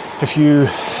 If you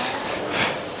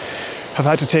have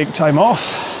had to take time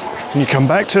off and you come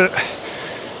back to it,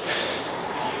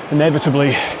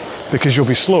 inevitably, because you'll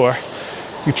be slower,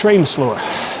 you train slower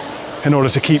in order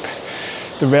to keep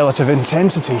the relative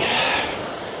intensity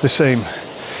the same.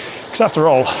 Because after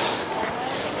all,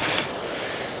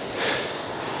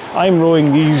 I'm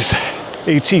rowing these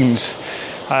 18s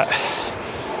at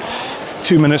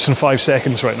 2 minutes and 5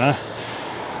 seconds right now.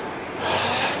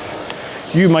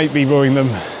 You might be rowing them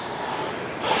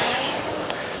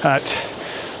at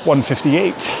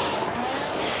 1:58.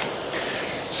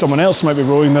 Someone else might be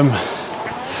rowing them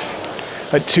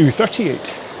at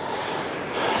 2:38.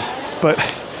 But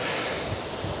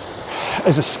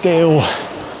as a scale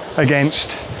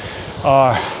against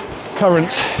our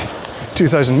current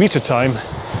 2,000 meter time,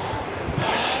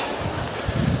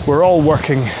 we're all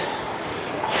working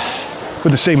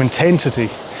with the same intensity,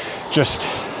 just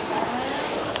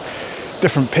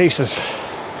different paces.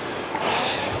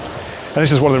 And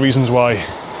this is one of the reasons why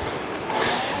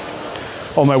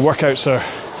all my workouts are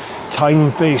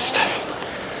time-based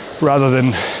rather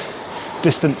than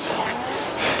distance.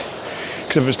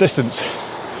 Because if it was distance,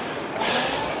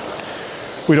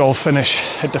 we'd all finish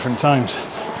at different times.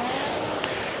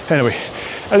 Anyway,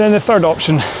 and then the third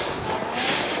option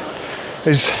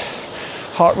is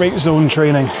heart rate zone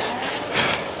training.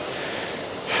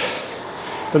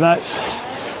 But that's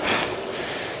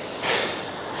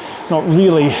not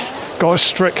really got a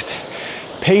strict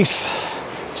pace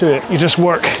to it. You just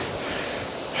work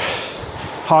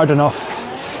hard enough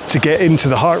to get into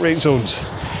the heart rate zones.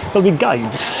 There'll be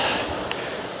guides,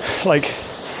 like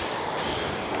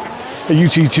a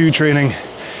UT2 training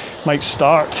might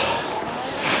start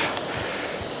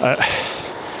at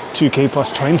 2K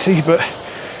plus 20, but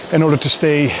in order to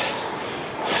stay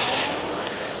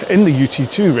in the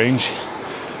UT2 range,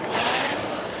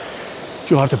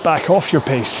 you'll have to back off your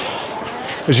pace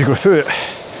as you go through it.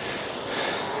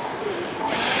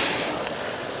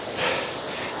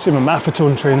 Same with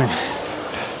Maffetone training,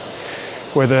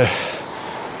 where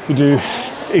you do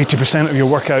 80% of your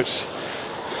workouts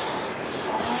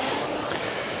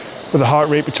with a heart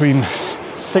rate between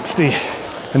 60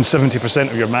 and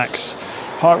 70% of your max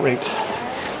heart rate.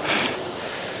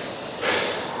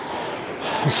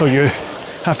 And so you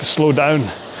have to slow down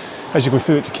as you go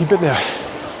through it to keep it there.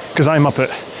 Because I'm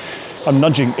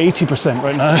nudging 80%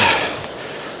 right now.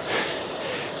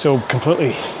 So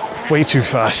completely way too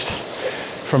fast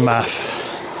for math.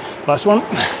 Last one.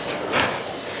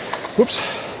 Whoops.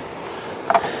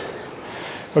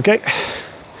 Okay.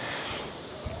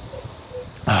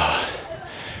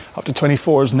 Up to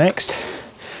 24s next.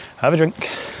 Have a drink.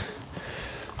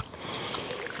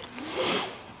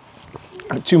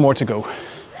 2 more to go.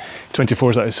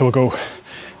 24s that is, so we'll go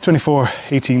 24,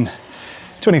 18,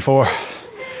 24,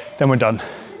 then we're done.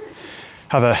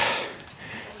 Have a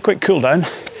quick cool down,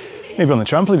 maybe on the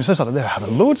trampoline, we sit out there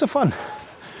having loads of fun.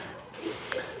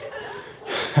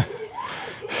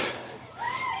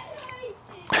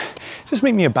 Does this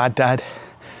make me a bad dad?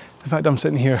 The fact I'm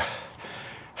sitting here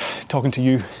talking to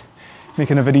you,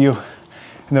 making a video,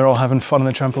 and they're all having fun on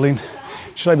the trampoline.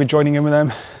 Should I be joining in with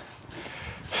them?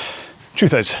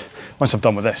 Truth is, once I've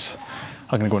done with this,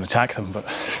 I'm gonna go and attack them, but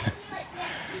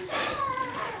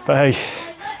hey,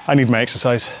 I need my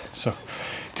exercise. So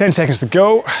 10 seconds to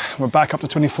go. We're back up to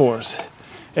 24s.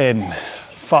 In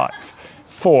 5,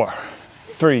 4,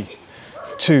 3,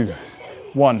 2,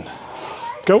 1,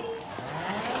 go.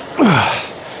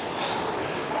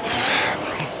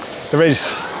 There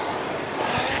is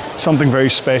something very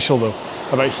special though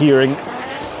about hearing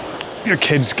your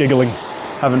kids giggling,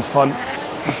 having fun.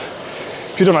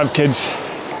 If you don't have kids,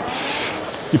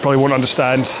 you probably won't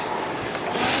understand.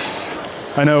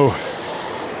 I know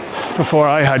before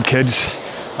I had kids,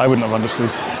 I wouldn't have understood.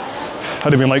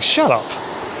 I'd have been like, shut up.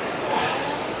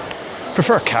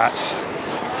 Prefer cats.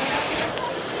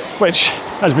 Which,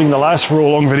 as being the last row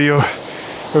along video,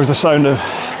 there was the sound of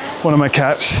one of my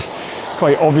cats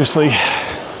quite obviously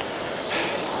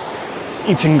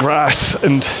eating grass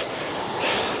and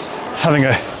having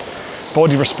a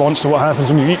body response to what happens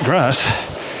when you eat grass.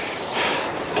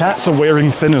 Cats are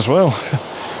wearing thin as well.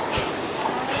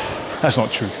 That's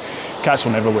not true. Cats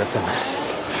will never wear thin.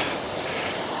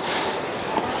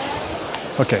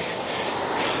 Okay.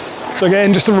 So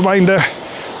again, just a reminder,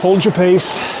 hold your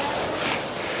pace.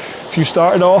 If you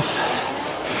started off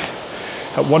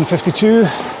at 1:52,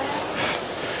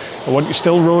 I want you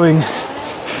still rowing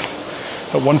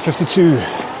at 1:52.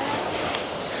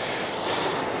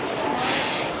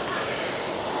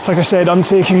 Like I said, I'm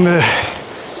taking the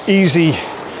easy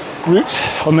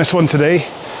route on this one today.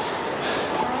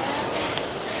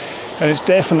 And it's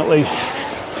definitely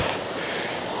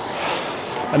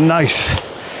a nice,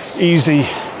 easy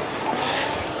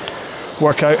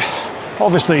workout.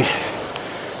 Obviously,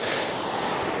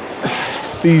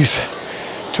 these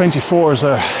 24s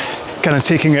are kind of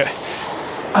taking it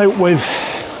out with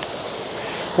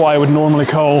what I would normally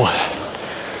call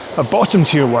a bottom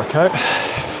tier workout.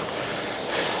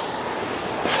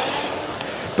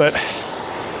 But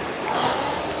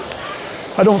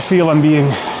I don't feel I'm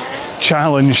being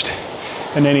challenged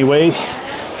in any way.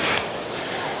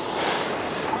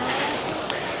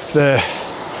 The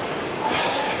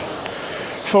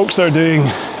folks that are doing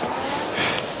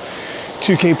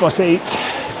 2K plus 8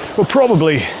 will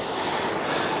probably,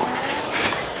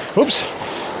 oops,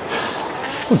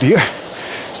 oh dear,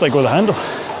 just let go of the handle.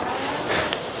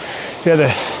 Yeah,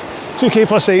 the 2K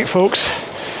plus 8 folks,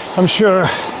 I'm sure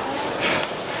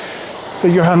that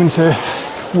you're having to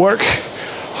work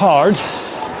hard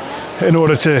in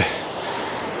order to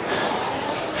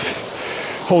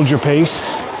hold your pace,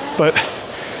 but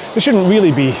there shouldn't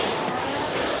really be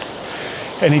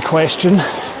any question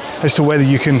as to whether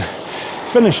you can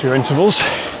finish your intervals.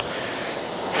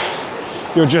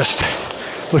 You're just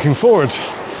looking forward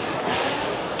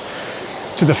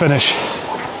to the finish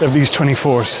of these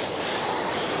 24s.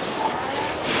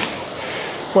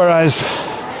 Whereas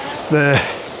the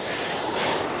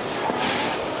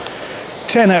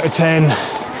 10 out of 10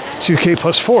 2K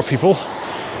plus 4 people,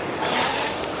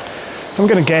 I'm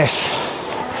going to guess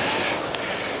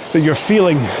that you're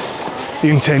feeling the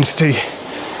intensity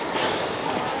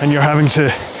and you're having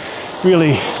to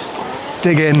really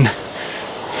dig in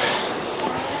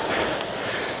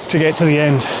to get to the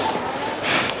end.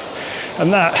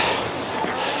 And that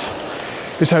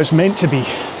is how it's meant to be.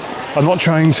 I'm not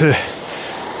trying to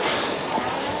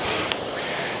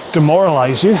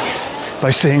demoralize you by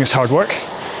saying it's hard work.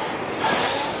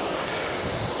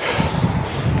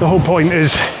 The whole point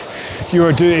is you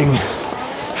are doing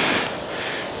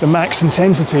the max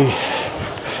intensity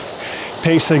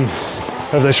pacing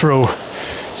of this row.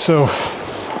 So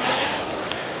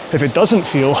if it doesn't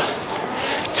feel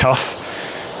tough,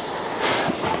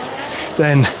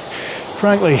 then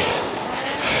frankly,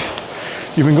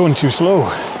 you've been going too slow.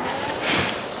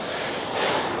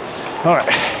 All right,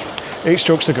 8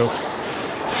 strokes to go.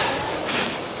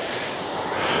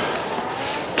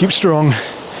 Keep strong,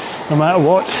 no matter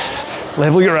what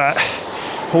level you're at.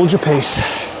 Hold your pace.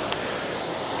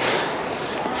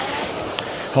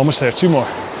 Almost there, 2 more.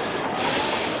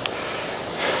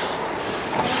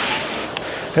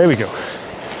 There we go.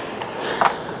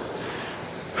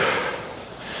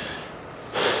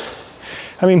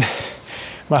 I mean,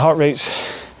 my heart rate's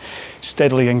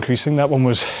steadily increasing. That one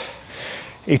was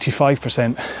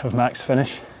 85% of max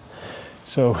finish.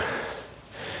 So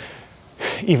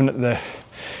even at the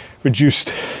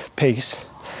reduced pace.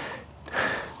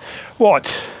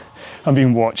 What? I'm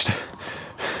being watched.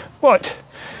 What?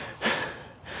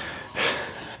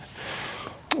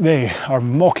 They are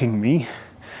mocking me.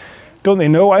 Don't they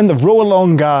know I'm the row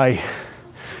along guy?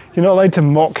 You're not allowed to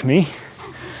mock me.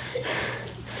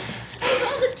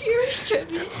 Volunteers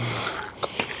tribute.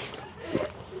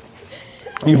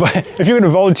 If you're going to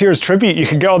volunteer as tribute, you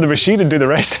can get on the machine and do the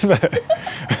rest of it.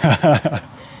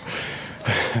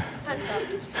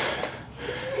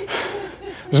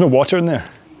 There's no water in there.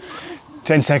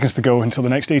 10 seconds to go until the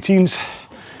next 18s.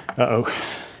 Uh-oh.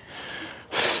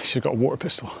 She's got a water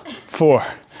pistol. 4,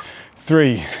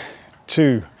 3,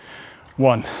 2,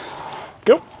 1.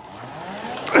 Go.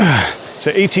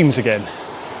 So 18s again.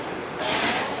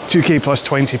 2K plus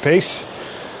 20 pace.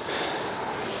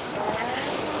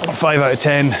 5 out of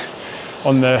 10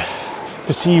 on the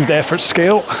perceived effort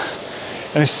scale.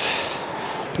 And this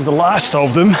is the last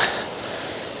of them.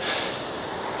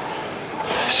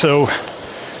 So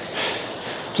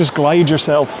just glide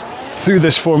yourself through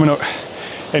this 4-minute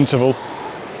interval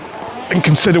and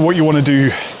consider what you want to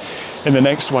do in the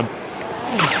next one.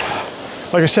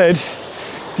 Like I said,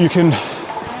 you can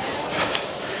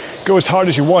go as hard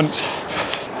as you want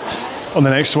on the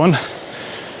next one.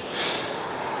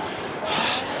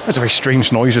 That's a very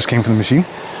strange noise just came from the machine.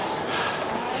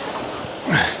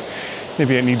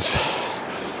 Maybe it needs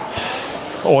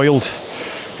oiled,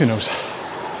 who knows.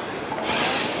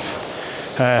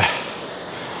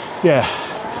 Yeah,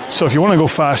 so if you want to go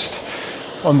fast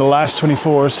on the last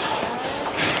 24s,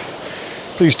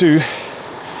 please do,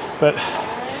 but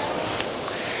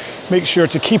make sure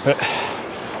to keep it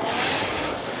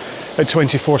at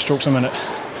 24 strokes a minute.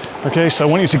 Okay, so I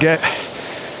want you to get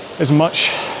as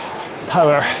much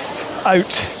power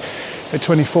out at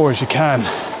 24 as you can,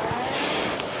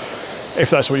 if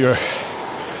that's what you're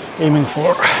aiming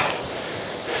for.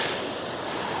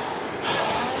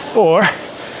 Or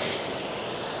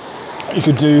you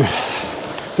could do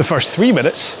the first 3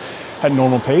 minutes at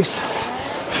normal pace,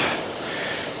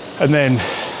 and then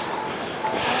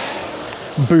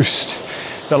boost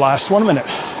the last 1 minute,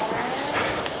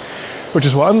 which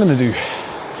is what I'm going to do.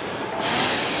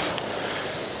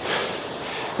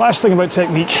 Last thing about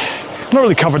technique, I've not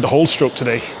really covered the whole stroke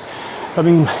today. I've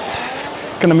been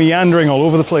kind of meandering all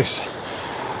over the place.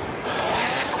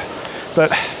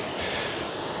 But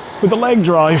with the leg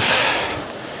drive,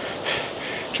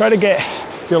 try to get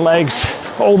your legs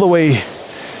all the way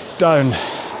down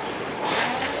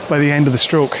by the end of the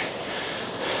stroke.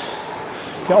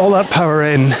 Get all that power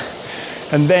in,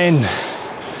 and then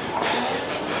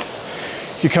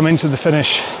you come into the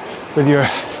finish with your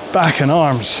back and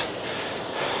arms.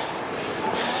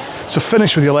 So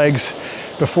finish with your legs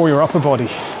before your upper body.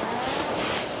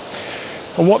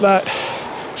 And what that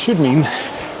should mean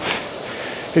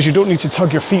is you don't need to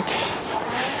tug your feet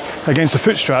against the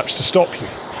foot straps to stop you.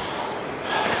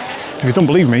 If you don't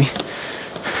believe me,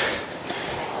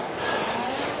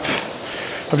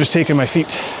 I've just taken my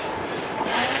feet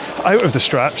out of the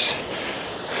straps,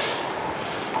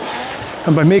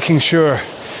 and by making sure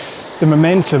the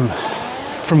momentum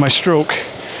from my stroke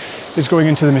is going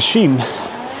into the machine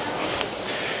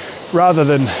rather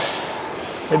than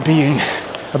it being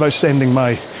about sending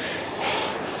my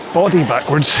body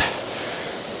backwards,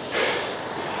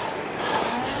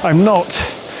 I'm not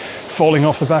falling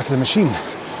off the back of the machine.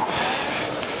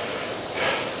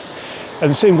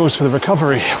 And the same goes for the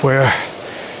recovery, where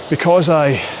because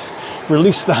I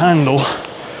release the handle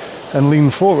and lean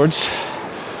forwards,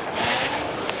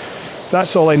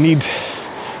 that's all I need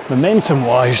momentum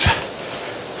wise.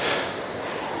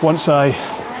 Once I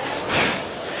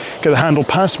get the handle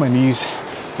past my knees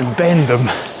and bend them,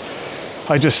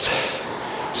 I just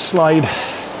slide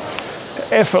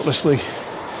effortlessly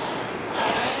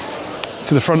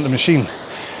to the front of the machine.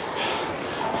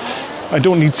 I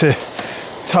don't need to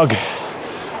tug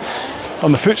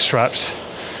on the foot straps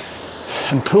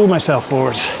and pull myself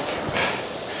forwards.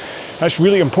 That's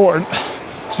really important,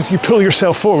 because if you pull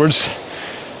yourself forwards,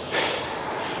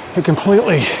 it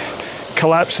completely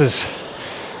collapses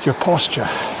your posture,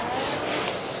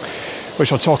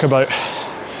 which I'll talk about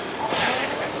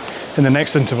in the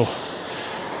next interval.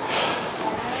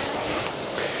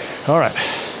 All right,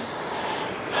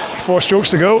 4 strokes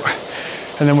to go,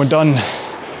 and then we're done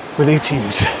with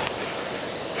 18s.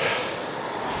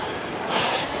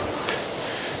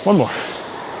 One more.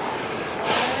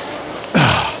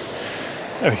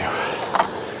 There we go.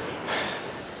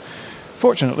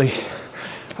 Fortunately,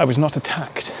 I was not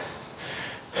attacked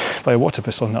by a water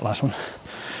pistol in that last one.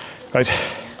 Right,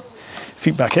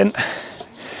 feet back in.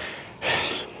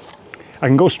 I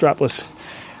can go strapless.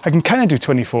 I can kind of do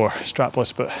 24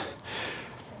 strapless, but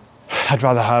I'd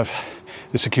rather have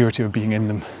the security of being in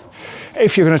them.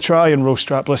 If you're going to try and row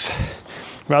strapless,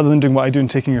 rather than doing what I do and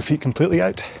taking your feet completely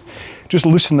out, just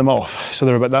loosen them off so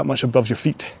they're about that much above your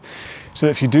feet. So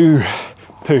that if you do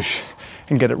push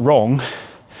and get it wrong,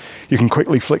 you can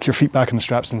quickly flick your feet back in the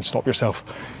straps and stop yourself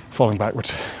falling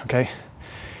backwards, okay?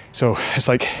 So it's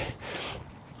like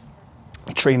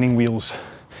training wheels.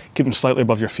 Keep them slightly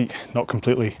above your feet, not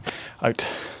completely out.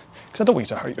 Because I don't want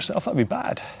you to hurt yourself, that'd be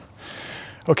bad.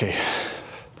 Okay,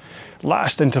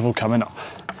 last interval coming up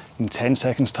in 10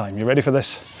 seconds time. You ready for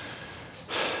this?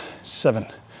 7,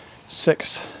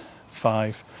 6,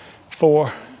 5,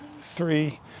 4,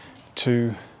 3,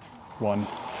 2, 1,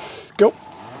 go.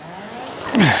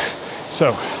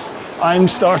 So, I'm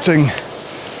starting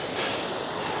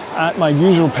at my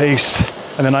usual pace,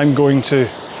 and then I'm going to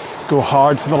go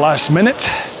hard for the last minute.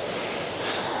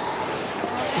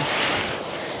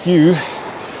 You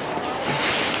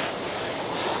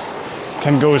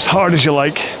can go as hard as you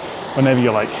like, whenever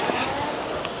you like.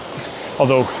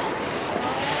 Although,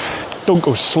 don't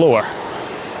go slower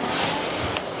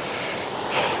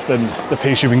than the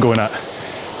pace you've been going at.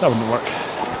 That wouldn't work.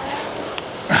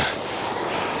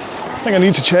 I think I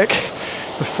need to check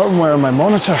the firmware on my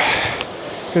monitor,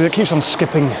 because it keeps on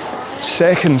skipping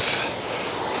seconds.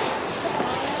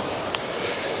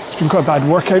 It's been quite a bad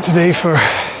workout today for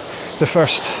the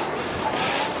first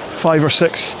 5 or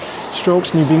 6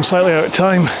 strokes, me being slightly out of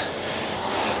time.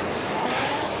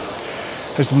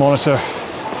 As the monitor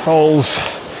falls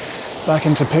back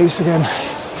into pace again.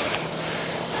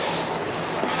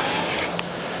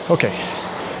 Okay,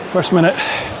 first minute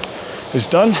is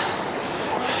done.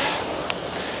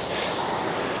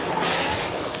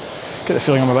 Get the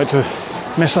feeling I'm about to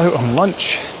miss out on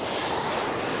lunch.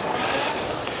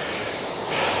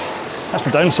 That's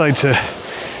the downside to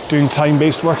doing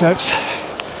time-based workouts.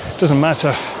 Doesn't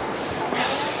matter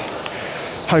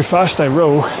how fast I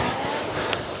row,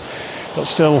 it'll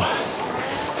still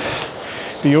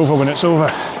be over when it's over.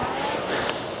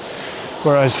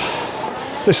 Whereas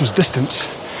this was distance.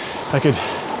 I could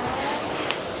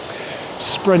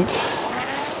sprint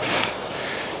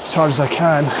as hard as I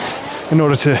can in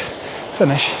order to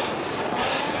finish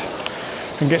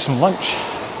and get some lunch.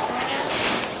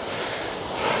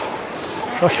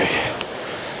 Okay.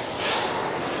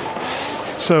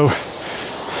 So,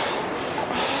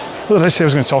 what did I say I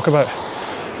was going to talk about?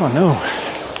 Oh no.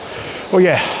 Oh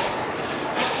yeah.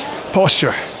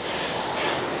 Posture.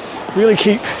 Really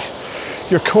keep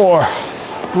your core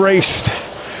braced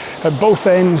at both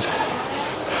ends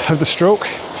of the stroke.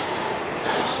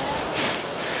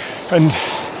 And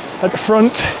at the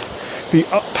front, be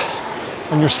up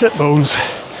on your sit bones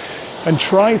and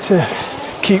try to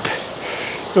keep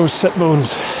those sit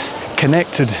bones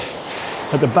connected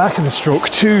at the back of the stroke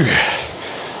too.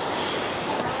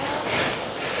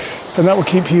 And that will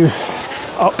keep you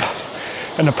up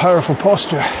in a powerful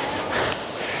posture.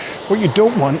 What you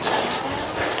don't want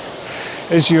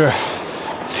is your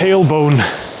tailbone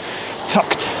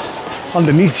tucked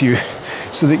underneath you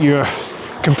so that you're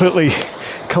completely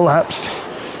collapsed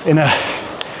in a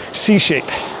C shape.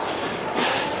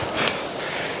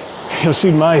 You'll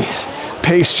see my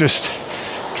pace just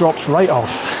drops right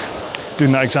off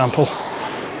doing that example.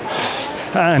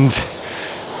 And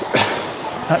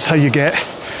that's how you get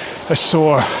a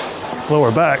sore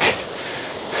lower back.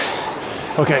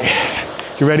 Okay,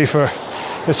 you ready for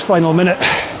this final minute?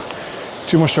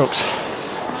 2 more strokes.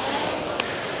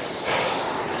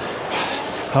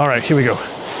 All right, here we go.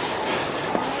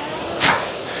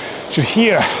 You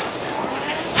hear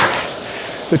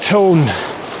the tone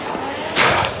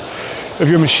of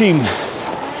your machine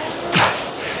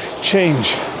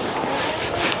change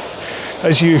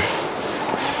as you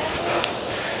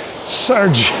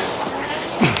surge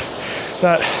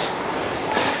that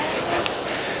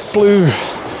blue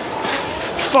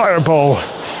fireball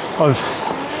of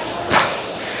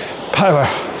power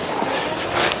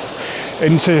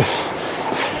into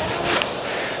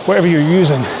whatever you're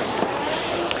using,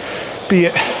 be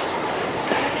it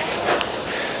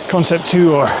Concept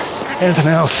 2 or anything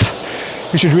else.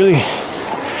 You should really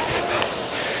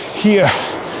hear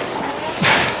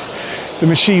the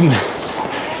machine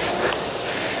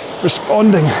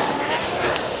responding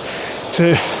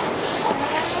to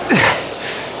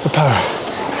the power.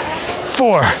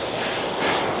 4,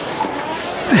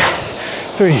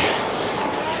 3,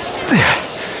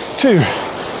 2.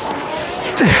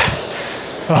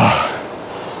 Oh.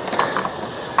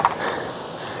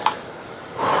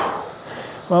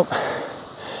 Well,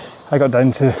 I got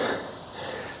down to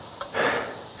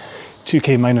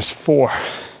 2k minus 4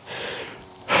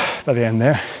 by the end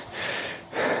there.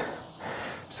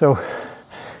 So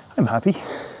I'm happy.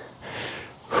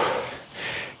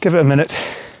 Give it a minute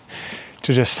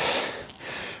to just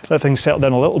let things settle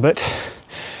down a little bit,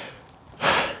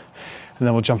 and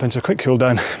then we'll jump into a quick cool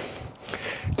down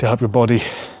to help your body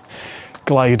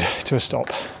glide to a stop.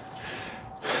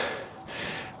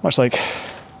 Much like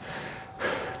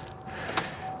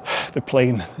the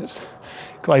plane that's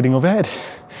gliding overhead.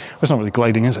 Well, it's not really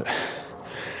gliding, is it?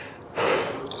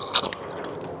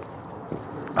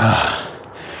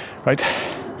 Right,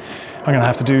 I'm gonna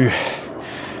have to do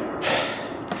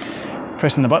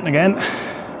pressing the button again.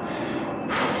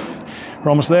 We're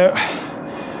almost there.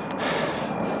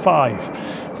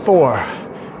 5, 4,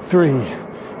 3,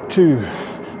 2,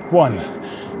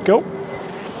 1, go.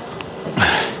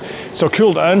 So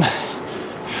cool down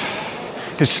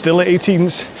is still at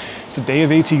 18s. It's a day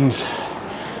of 18s.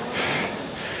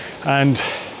 And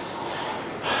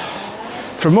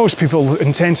for most people,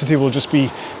 intensity will just be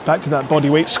back to that body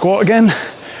weight squat again,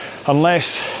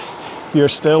 unless you're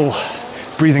still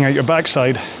breathing out your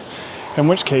backside, in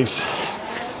which case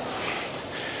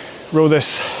row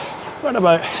this around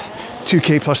about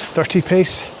 2k plus 30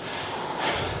 pace.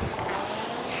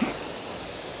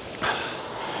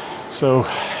 So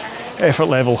effort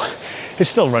level is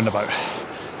still around about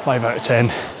 5 out of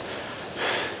 10.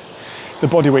 The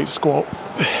body weight squat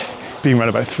being around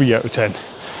about 3 out of 10.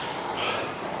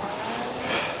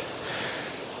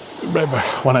 Remember,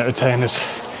 1 out of 10 is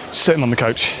sitting on the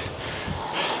couch.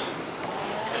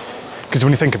 Because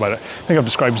when you think about it, I think I've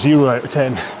described 0 out of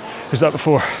 10 as that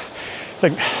before. I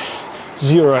think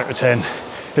 0 out of 10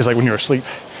 is like when you're asleep.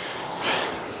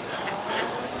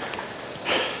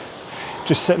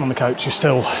 Just sitting on the couch,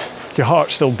 your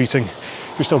heart's still beating,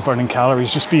 you're still burning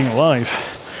calories, just being alive.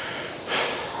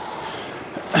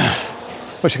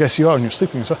 Which I guess you are when you're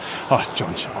sleeping as well. Oh,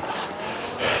 John, shut up.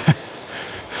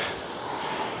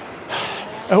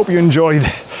 I hope you enjoyed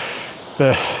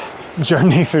the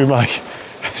journey through my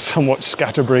somewhat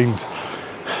scatterbrained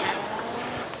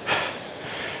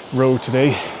row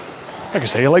today. like I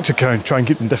say, I like to try and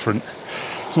keep them different.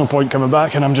 There's no point coming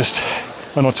back and I'm just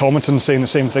an automaton saying the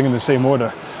same thing in the same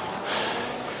order.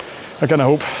 I kind of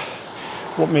hope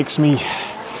what makes me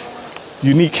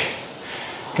unique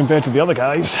compared to the other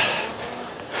guys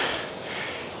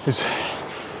is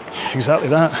exactly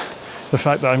that. The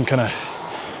fact that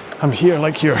I'm here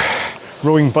like your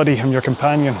rowing buddy, I'm your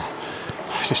companion,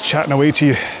 just chatting away to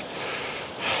you,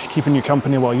 keeping you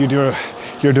company while you're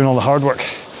doing all the hard work.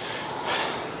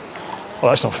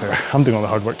 Well, that's not fair. I'm doing all the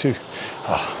hard work too.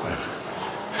 Oh,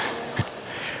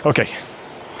 wow. Okay,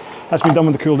 that's me done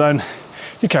with the cool down.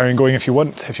 You carry on going if you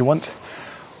want,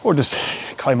 or just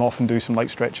climb off and do some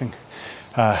light stretching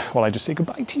while I just say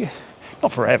goodbye to you.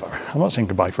 Not forever. I'm not saying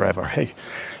goodbye forever. Hey,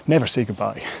 never say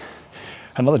goodbye.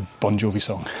 Another Bon Jovi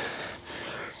song.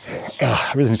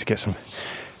 I really need to get some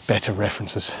better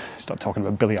references. Start talking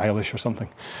about Billie Eilish or something.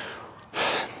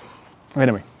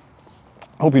 Anyway,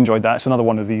 I hope you enjoyed that. It's another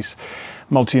one of these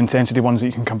multi-intensity ones that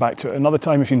you can come back to at another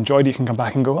time. If you enjoyed it, you can come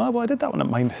back and go, oh, well, I did that one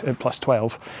at plus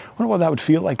 12. I wonder what that would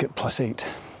feel like at plus 8.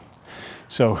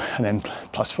 So, and then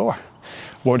plus 4.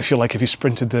 What would it feel like if you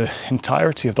sprinted the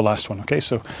entirety of the last one? Okay,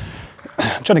 so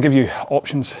I'm trying to give you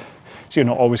options so you're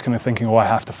not always kind of thinking, oh, I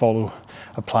have to follow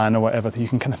a plan or whatever. That you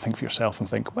can kind of think for yourself and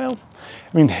think, well,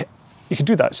 I mean, you could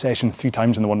do that session 3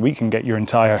 times in the 1 week and get your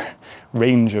entire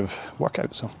range of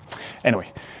workouts. So anyway,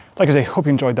 like I say, hope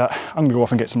you enjoyed that. I'm gonna go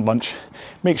off and get some lunch.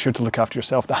 Make sure to look after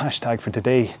yourself. The hashtag for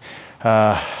today,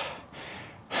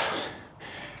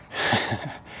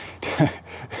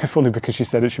 if only because she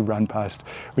said it, she ran past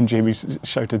when Jamie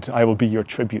shouted, I will be your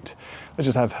tribute. Let's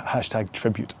just have hashtag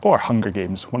tribute or Hunger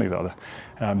Games, one or the other.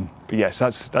 But yes,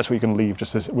 that's what you can leave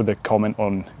just with a comment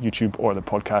on YouTube or the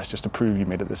podcast just to prove you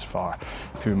made it this far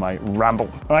through my ramble.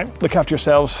 All right, look after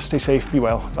yourselves, stay safe, be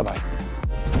well, bye-bye.